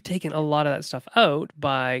 So you've taken a lot of that stuff out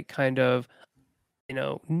by kind of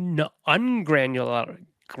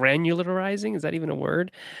granularizing, is that even a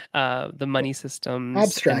word? The money systems,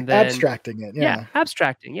 abstracting it.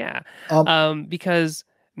 Abstracting. Because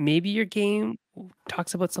maybe your game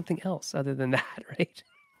talks about something else other than that, right?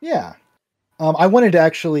 Yeah. I wanted to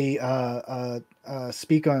actually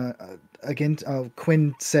speak on again.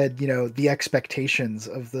 Quinn said, the expectations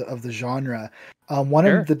of the genre.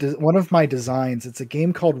 One of my designs, it's a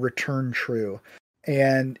game called Return True,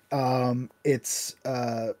 and it's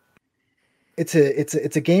a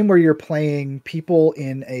game where you're playing people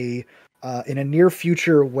in a near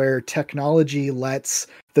future where technology lets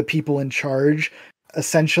the people in charge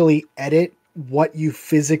essentially edit what you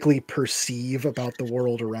physically perceive about the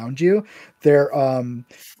world around you. So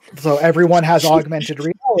everyone has augmented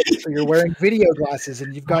reality. So you're wearing video glasses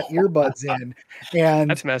and you've got earbuds in, and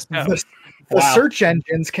that's messed up. The search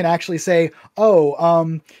engines can actually say,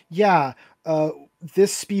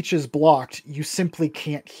 this speech is blocked. You simply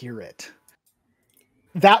can't hear it.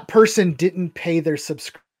 That person didn't pay their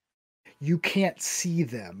subscription. You can't see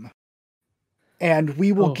them. And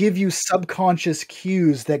we will give you subconscious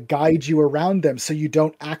cues that guide you around them so you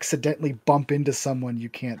don't accidentally bump into someone you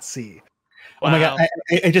can't see. Oh my god!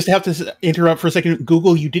 I just have to interrupt for a second.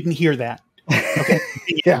 Google, you didn't hear that. Okay.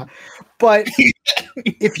 Yeah, but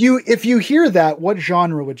if you hear that, what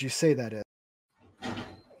genre would you say that is?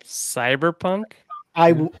 Cyberpunk.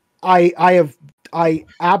 I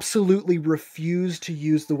absolutely refuse to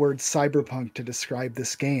use the word cyberpunk to describe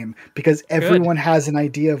this game because everyone has an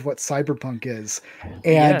idea of what cyberpunk is,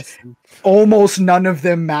 and almost none of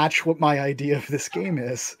them match what my idea of this game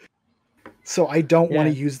is. So I don't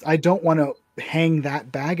want to hang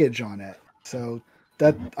that baggage on it. So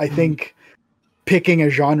that I think picking a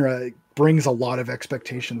genre brings a lot of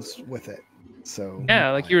expectations with it. So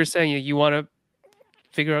yeah, like you were saying, you want to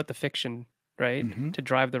figure out the fiction, right, to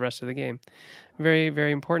drive the rest of the game. Very,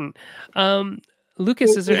 very important.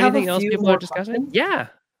 Lucas, is there anything else people are discussing? Yeah.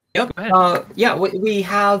 Yep. We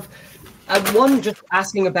have one just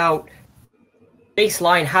asking about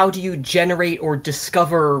baseline. How do you generate or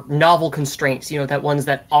discover novel constraints? That ones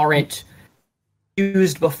that aren't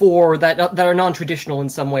used before, that are non-traditional in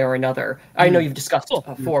some way or another. I know you've discussed it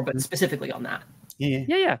before, but specifically on that.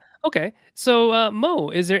 Yeah. Okay. So, Mo,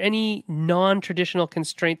 is there any non-traditional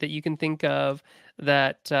constraint that you can think of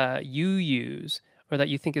that you use or that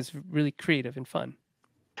you think is really creative and fun?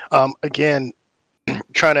 Again,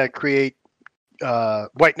 trying to create.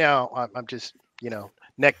 Right now, I'm just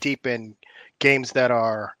neck deep in games that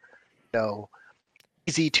are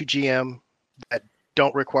easy to GM, that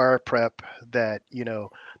don't require prep, that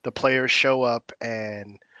the players show up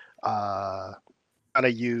and kind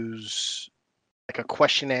of use like a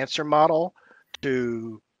question answer model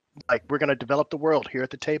to, like, we're going to develop the world here at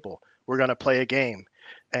the table, we're going to play a game,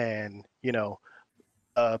 and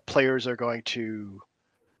players are going to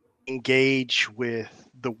engage with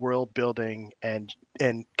the world building and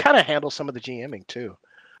kind of handle some of the GMing too.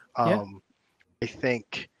 I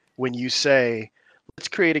think when you say let's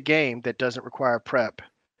create a game that doesn't require prep,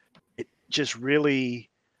 it just really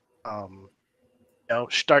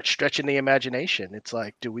start stretching the imagination. It's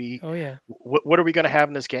like, what are we going to have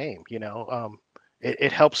in this game?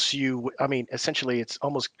 It helps you. I mean, essentially, it's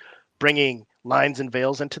almost bringing lines and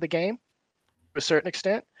veils into the game to a certain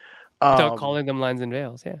extent. Without calling them lines and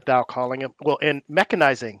veils, yeah. Without calling them, and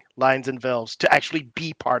mechanizing lines and veils to actually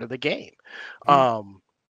be part of the game.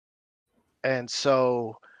 And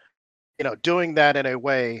so, doing that in a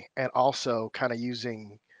way, and also kind of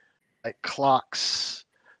using like clocks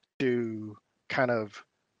to kind of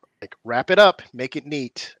like wrap it up, make it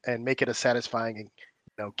neat, and make it a satisfying,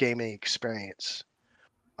 gaming experience.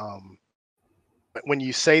 When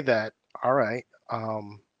you say that, all right,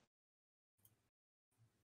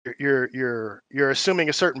 you're assuming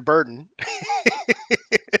a certain burden,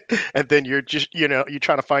 and then you're just you're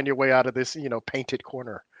trying to find your way out of this painted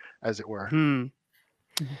corner, as it were.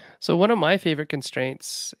 So one of my favorite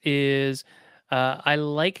constraints is I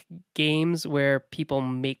like games where people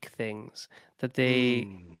make things that they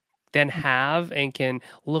then have and can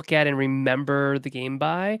look at and remember the game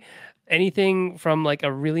by. Anything from like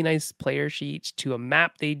a really nice player sheet to a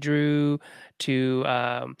map they drew to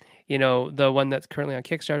the one that's currently on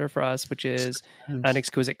Kickstarter for us, which is An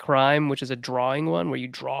Exquisite Crime, which is a drawing one where you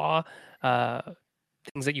draw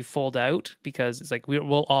things that you fold out, because it's like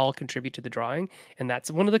we'll all contribute to the drawing, and that's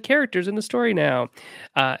one of the characters in the story now.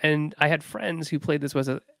 And I had friends who played this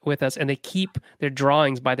with us, and they keep their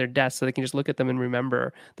drawings by their desk so they can just look at them and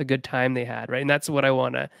remember the good time they had, right? And that's what I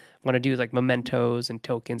want to do, is like mementos and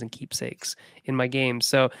tokens and keepsakes in my games.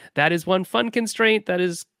 So that is one fun constraint that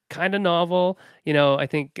is kind of novel. I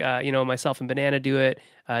think myself and Banana do it.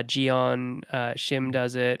 Gion Shim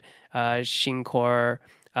does it. Shinkor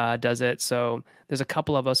does it. So there's a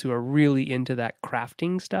couple of us who are really into that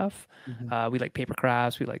crafting stuff. We like paper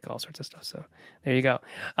crafts. We like all sorts of stuff. So there you go.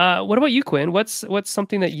 What about you, Quinn? What's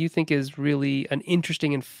something that you think is really an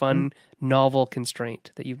interesting and fun novel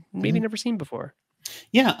constraint that you've maybe never seen before?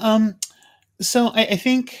 Yeah. So I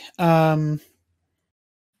think.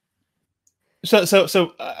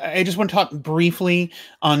 So I just want to talk briefly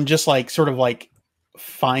on just like sort of like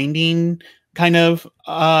finding kind of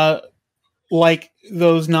like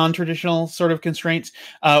those non-traditional sort of constraints.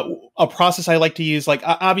 A process I like to use, like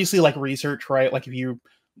obviously like research, right? Like if you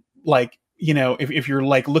like, if you're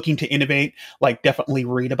like looking to innovate, like definitely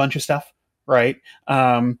read a bunch of stuff, right?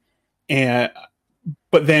 But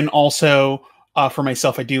then also for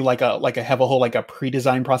myself, I do have a whole like a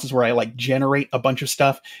pre-design process where I like generate a bunch of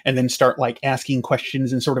stuff and then start like asking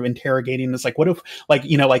questions and sort of interrogating. It's like, what if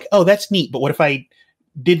oh, that's neat, but what if I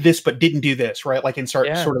did this but didn't do this, right? Like, and start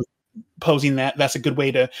sort of posing that. That's a good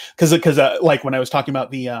way to, because like when I was talking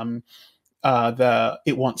about the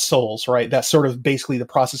It Wants Souls, right? That's sort of basically the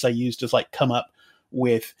process I used to like come up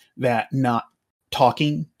with that not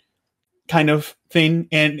talking kind of thing.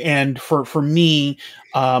 And for me,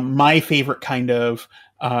 my favorite kind of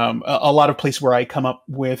a lot of places where I come up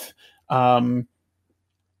with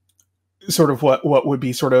sort of what would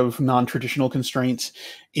be sort of non-traditional constraints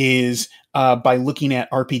is by looking at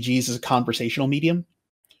RPGs as a conversational medium.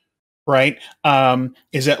 Right.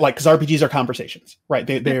 Is that like, because RPGs are conversations, right?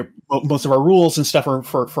 They're most of our rules and stuff are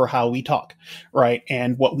for how we talk, right?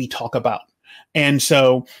 And what we talk about. And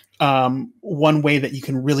so one way that you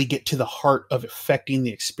can really get to the heart of affecting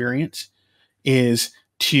the experience is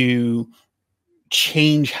to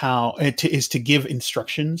change is to give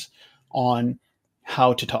instructions on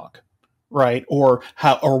how to talk, right? Or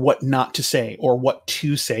what not to say, or what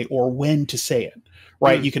to say, or when to say it.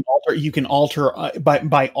 Right. You can alter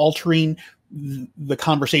by altering the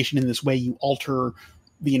conversation in this way, you alter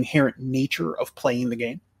the inherent nature of playing the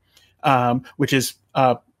game, which is,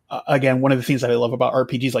 again, one of the things that I love about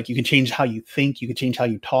RPGs. Like, you can change how you think, you can change how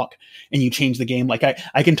you talk, and you change the game. Like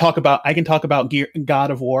I can talk about God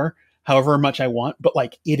of War however much I want, but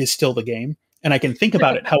like, it is still the game, and I can think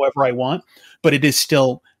about it however I want, but it is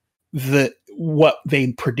still what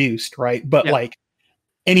they produced. Right. But like,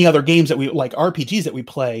 any other games that we like, RPGs that we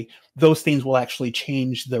play, those things will actually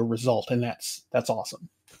change the result, and that's awesome.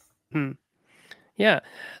 Yeah.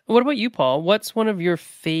 What about you, Paul? What's one of your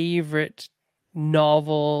favorite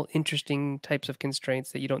novel, interesting types of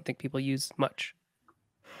constraints that you don't think people use much?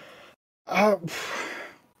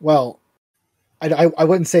 Well, I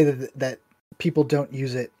wouldn't say that people don't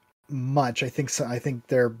use it much. I think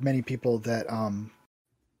there are many people that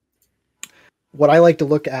what I like to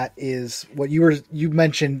look at is what you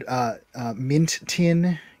mentioned, Mint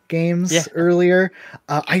Tin games earlier.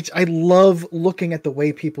 I love looking at the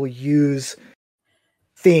way people use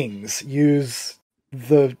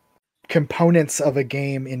the components of a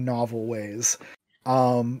game in novel ways.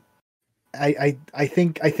 I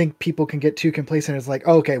think people can get too complacent. It's like,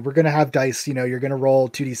 oh, okay, we're gonna have dice. You're gonna roll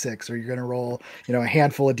 2d6, or you're gonna roll a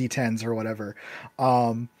handful of d10s or whatever.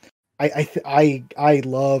 I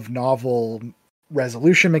love novel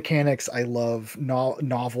resolution mechanics. I love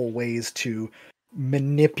novel ways to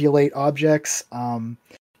manipulate objects.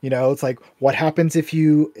 It's like, what happens if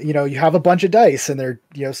you have a bunch of dice, and they're,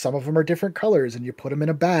 some of them are different colors, and you put them in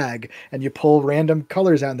a bag and you pull random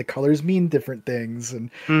colors out, and the colors mean different things.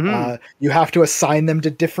 And you have to assign them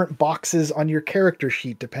to different boxes on your character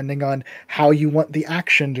sheet, depending on how you want the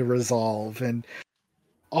action to resolve. And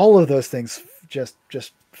all of those things just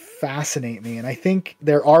fascinate me. And I think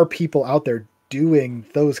there are people out there doing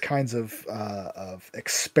those kinds of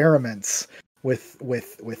experiments with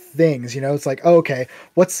things. It's like, oh, okay,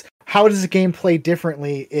 how does a game play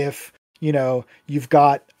differently if you've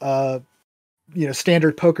got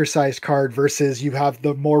standard poker sized card versus you have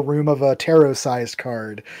the more room of a tarot sized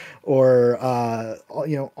card, or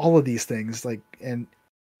all of these things. Like, and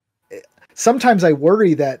sometimes I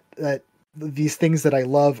worry that these things that I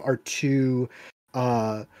love are too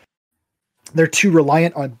they're too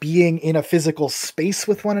reliant on being in a physical space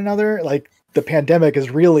with one another. Like, the pandemic has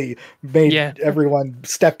really made everyone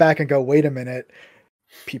step back and go, wait a minute,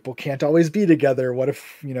 people can't always be together. What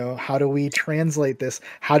if, how do we translate this?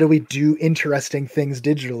 How do we do interesting things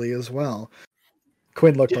digitally as well?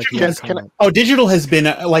 Quinn looked like he had a comment. Digital has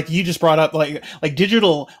been, like you just brought up, like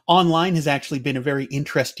digital online has actually been a very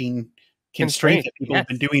interesting constraint that people have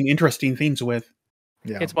been doing interesting things with.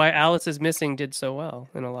 Yeah. It's why Alice is Missing did so well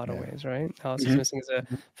in a lot of ways, right? Alice is Missing is a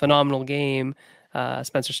phenomenal game,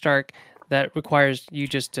 Spencer Stark, that requires you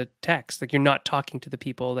just to text. Like, you're not talking to the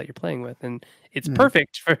people that you're playing with. And it's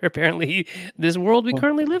perfect for apparently this world we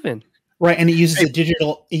currently live in. Right. And it uses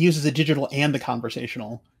the digital and the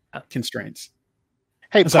conversational constraints.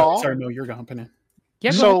 Hey, Paul. Sorry, Mo, you're jumping in.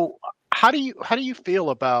 Yeah. So how do you feel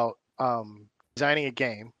about designing a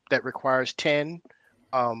game that requires 10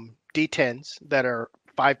 D10s that are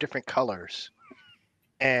 5 different colors,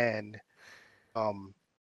 and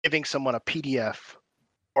giving someone a PDF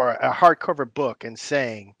or a hardcover book and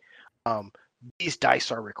saying these dice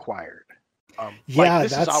are required?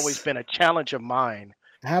 This has always been a challenge of mine.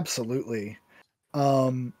 Absolutely.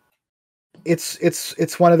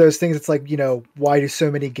 It's one of those things. It's like, why do so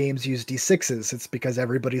many games use D6s? It's because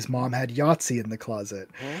everybody's mom had Yahtzee in the closet.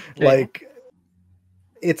 Mm-hmm. Like,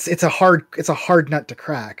 it's a hard nut to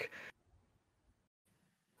crack.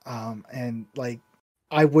 And like,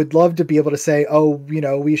 I would love to be able to say,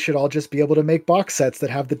 we should all just be able to make box sets that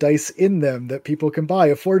have the dice in them that people can buy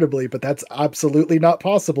affordably, but that's absolutely not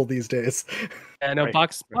possible these days. Yeah, no,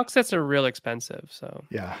 box sets are real expensive. So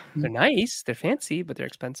yeah, they're nice, they're fancy, but they're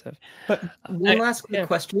expensive. But one last quick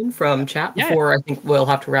question from chat before I think we'll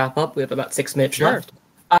have to wrap up. We have about 6 minutes left.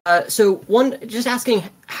 So one, just asking,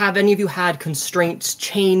 have any of you had constraints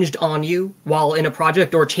changed on you while in a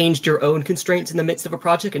project, or changed your own constraints in the midst of a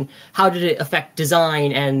project, and how did it affect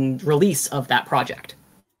design and release of that project?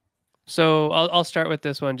 So I'll start with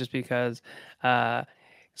this one just because.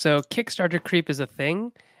 So Kickstarter creep is a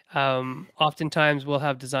thing. Oftentimes we'll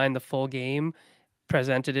have designed the full game,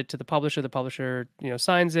 presented it to the publisher. The publisher,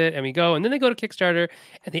 signs it, and we go. And then they go to Kickstarter,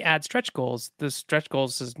 and they add stretch goals. The stretch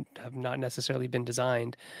goals have not necessarily been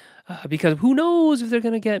designed because who knows if they're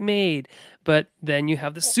going to get made. But then you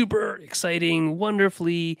have the super exciting,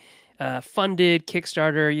 wonderfully funded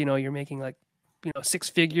Kickstarter. You're making like six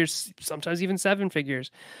figures, sometimes even seven figures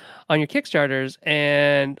on your Kickstarters,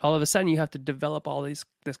 and all of a sudden you have to develop all this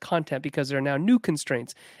content because there are now new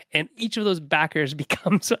constraints, and each of those backers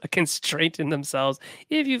becomes a constraint in themselves.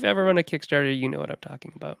 If you've ever run a Kickstarter, you know what I'm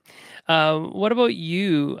talking about. What about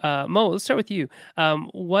you, Mo? Let's start with you.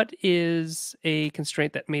 What is a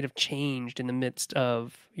constraint that may have changed in the midst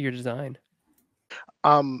of your design?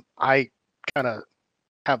 I kind of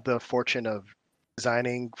have the fortune of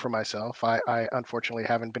designing for myself. I unfortunately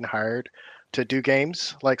haven't been hired to do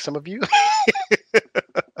games like some of you.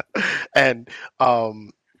 And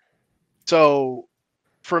so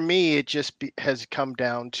for me, it just has come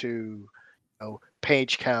down to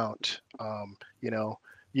page count.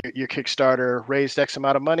 Your Kickstarter raised X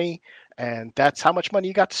amount of money, and that's how much money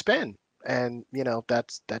you got to spend. And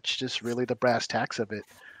that's just really the brass tacks of it.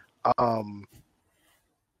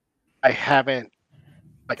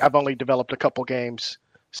 I've only developed a couple games,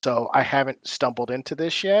 so I haven't stumbled into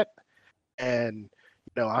this yet. And,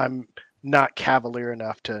 I'm not cavalier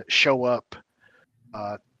enough to show up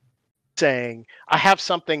saying, I have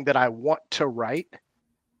something that I want to write,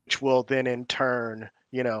 which will then in turn,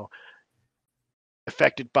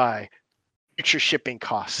 affected by future shipping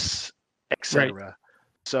costs, etc. Right.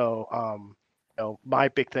 So, my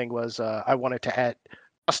big thing was I wanted to add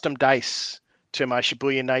custom dice to my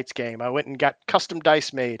Shibuya Nights game. I went and got custom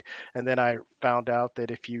dice made, and then I found out that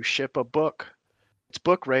if you ship a book, it's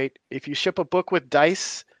book rate. If you ship a book with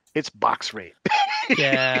dice, it's box rate.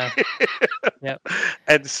 Yeah. Yep.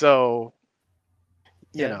 And so,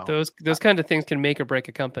 those kind of things can make or break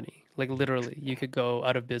a company. Like literally, you could go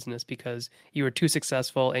out of business because you were too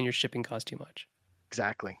successful and your shipping cost too much.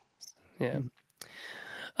 Exactly. Yeah.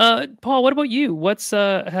 Paul, what about you?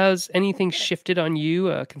 Has anything shifted on you?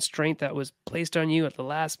 A constraint that was placed on you at the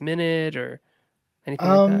last minute or anything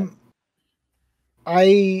like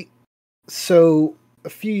that? So a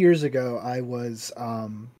few years ago, I was I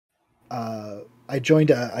joined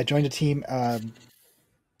a team.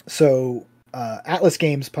 Atlas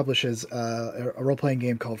Games publishes a role playing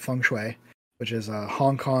game called Feng Shui, which is a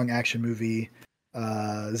Hong Kong action movie.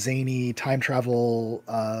 Zany time travel,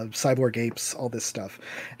 cyborg apes, all this stuff.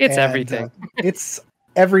 It's everything. It's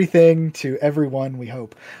everything to everyone, we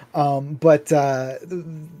hope. But I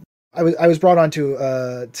was brought on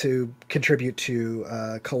to contribute to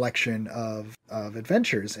a collection of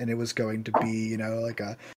adventures, and it was going to be like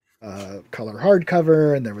a color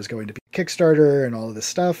hardcover, and there was going to be Kickstarter and all of this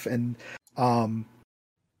stuff, and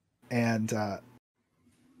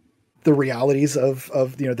the realities of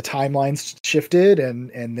the timelines shifted,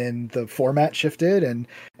 and then the format shifted, and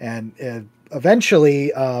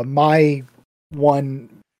eventually my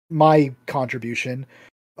contribution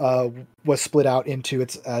was split out into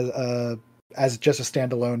its as just a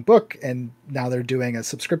standalone book, and now they're doing a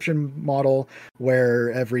subscription model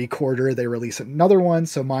where every quarter they release another one.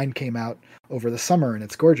 So mine came out over the summer, and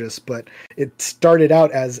it's gorgeous, but it started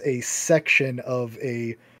out as a section of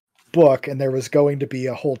a book, and there was going to be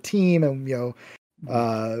a whole team, and there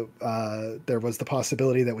was the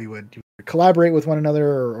possibility that we would collaborate with one another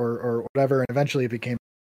or whatever, and eventually it became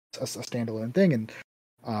a standalone thing, and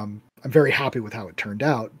I'm very happy with how it turned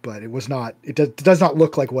out, but it does not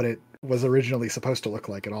look like what it was originally supposed to look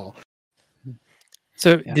like at all.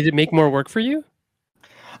 So did it make more work for you?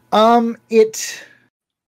 It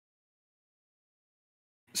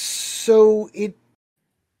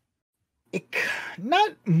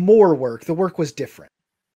not more work. The work was different.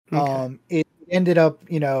 Okay. It ended up,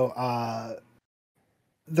 the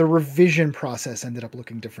revision process ended up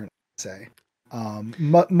looking different, I'd say.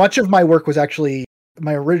 Much of my work was actually,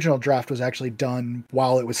 my original draft was actually done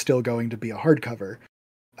while it was still going to be a hardcover.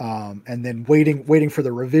 And then waiting for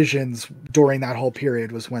the revisions during that whole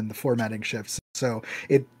period was when the formatting shifts. So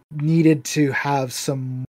it needed to have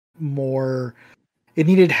it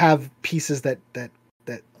needed to have pieces that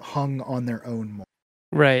hung on their own more.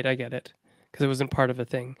 Right, I get it. Because it wasn't part of a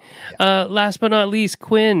thing. Yeah. Last but not least,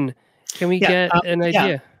 Quinn, can we get an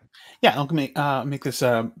idea? Yeah, I'll make this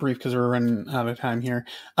brief because we're running out of time here.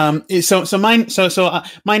 Mine is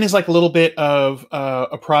like a little bit of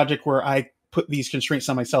a project where I put these constraints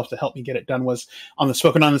on myself to help me get it done. Was on the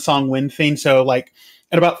Spoken on the Song Wind thing. So like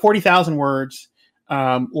at about 40,000 words,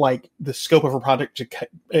 like the scope of a project,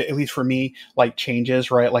 at least for me, like changes,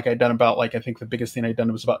 right? Like I'd done about like I think the biggest thing I'd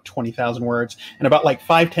done was about 20,000 words, and about like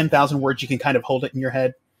 10,000 words you can kind of hold it in your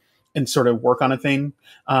head and sort of work on a thing.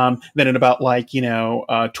 Then at about like,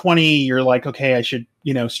 20, you're like, okay, I should,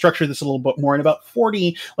 structure this a little bit more. And about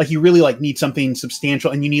 40, like you really like need something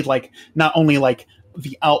substantial, and you need like not only like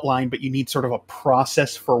the outline, but you need sort of a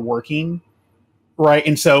process for working. Right.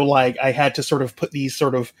 And so like I had to sort of put these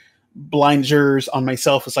sort of blinders on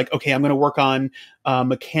myself. It's like, okay, I'm going to work on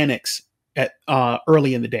mechanics at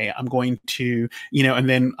early in the day. I'm going to, and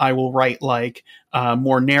then I will write like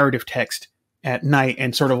more narrative text at night,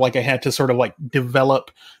 and sort of like I had to sort of like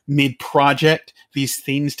develop mid-project these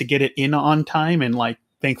things to get it in on time, and like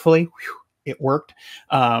thankfully it worked.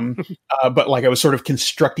 But like I was sort of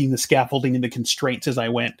constructing the scaffolding and the constraints as I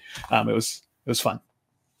went. It was fun.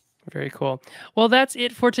 Very cool. Well, that's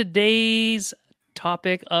it for today's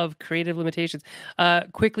topic of creative limitations.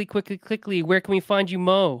 Quickly, where can we find you,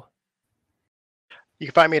 Mo? You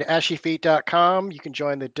can find me at ashyfeet.com. You can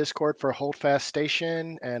join the Discord for Holdfast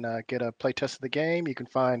Station and get a playtest of the game. You can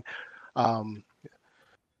find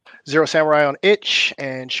Zero Samurai on itch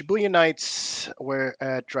and Shibuya Nights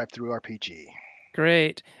at DriveThruRPG.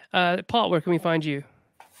 Great. Paul, where can we find you?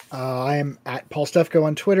 I am at Paul Stefko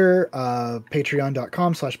on Twitter,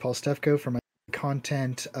 patreon.com/Paul Stefko for my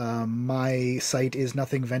content. My site is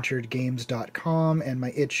nothingventuredgames.com, and my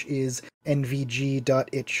itch is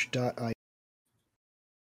nvg.itch.io.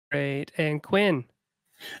 Great. And Quinn?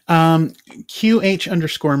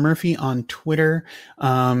 QH_Murphy on Twitter.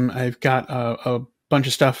 I've got a bunch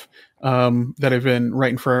of stuff that I've been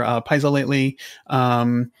writing for Paizo lately.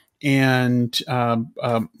 And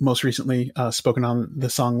most recently Spoken on the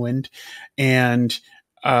Song Wind. And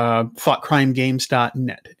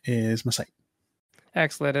thoughtcrimegames.net is my site.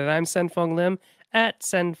 Excellent. And I'm Senfeng Lim at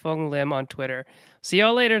Senfeng Lim on Twitter. See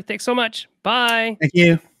y'all later. Thanks so much. Bye. Thank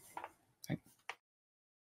you.